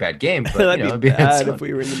pretty bad game. But That'd it'd be in bad zone. if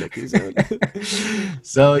we were in the Mickey zone.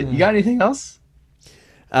 So you got anything else?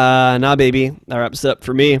 Nah, baby. That wraps it up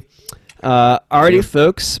for me. Alrighty,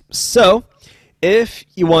 folks. So, if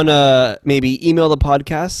you want to maybe email the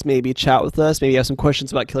podcast, maybe chat with us, maybe you have some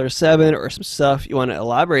questions about Killer 7 or some stuff you want to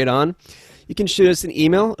elaborate on, you can shoot us an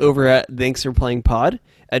email over at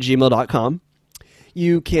thanksforplayingpod@gmail.com.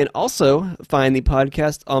 You can also find the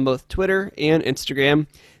podcast on both Twitter and Instagram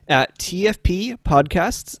at TFP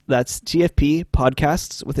Podcasts. That's TFP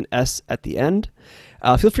Podcasts with an S at the end.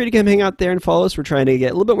 Feel free to come hang out there and follow us. We're trying to get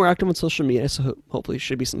a little bit more active on social media, so hopefully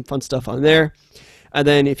should be some fun stuff on there. And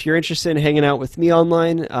then if you're interested in hanging out with me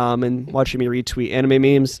online and watching me retweet anime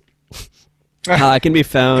memes, I can be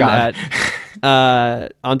found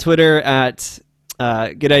on Twitter at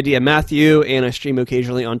Good Idea Matthew, and I stream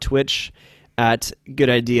occasionally on Twitch at Good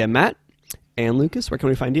Idea Matt. And Lucas, where can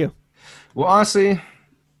we find you? Well, honestly,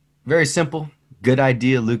 very simple. Good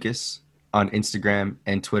Idea Lucas on Instagram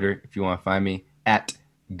and Twitter if you want to find me, at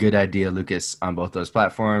Good Idea Lucas on both those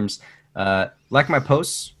platforms. Like my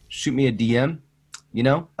posts, shoot me a DM.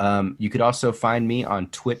 You could also find me on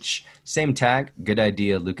Twitch, same tag, Good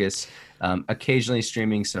Idea Lucas. Occasionally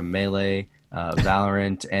streaming some Melee,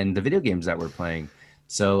 Valorant, and the video games that we're playing.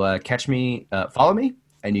 So catch me, follow me,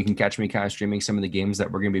 and you can catch me kind of streaming some of the games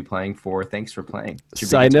that we're going to be playing for Thanks for Playing.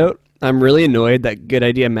 Side note, I'm really annoyed that Good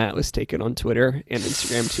Idea Matt was taken on Twitter and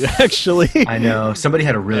Instagram too, actually. I know. Somebody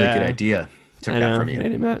had a really good idea. Took I that know. from you. Good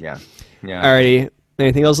idea, Matt. Yeah. Alrighty.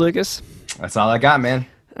 Anything else, Lucas? That's all I got, man.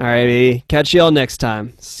 Alrighty. Catch y'all next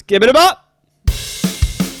time. Skip it up!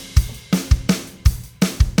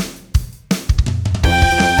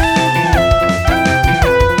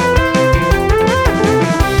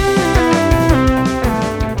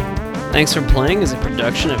 Thanks for Playing is a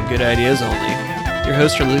production of Good Ideas Only. Your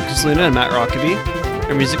hosts are Lucas Luna and Matt Rockaby.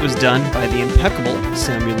 Our music was done by the impeccable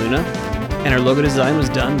Samuel Luna, and our logo design was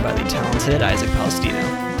done by the talented Isaac Palestino.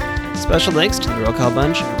 Special thanks to the Roll Call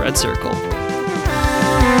Bunch and Red Circle.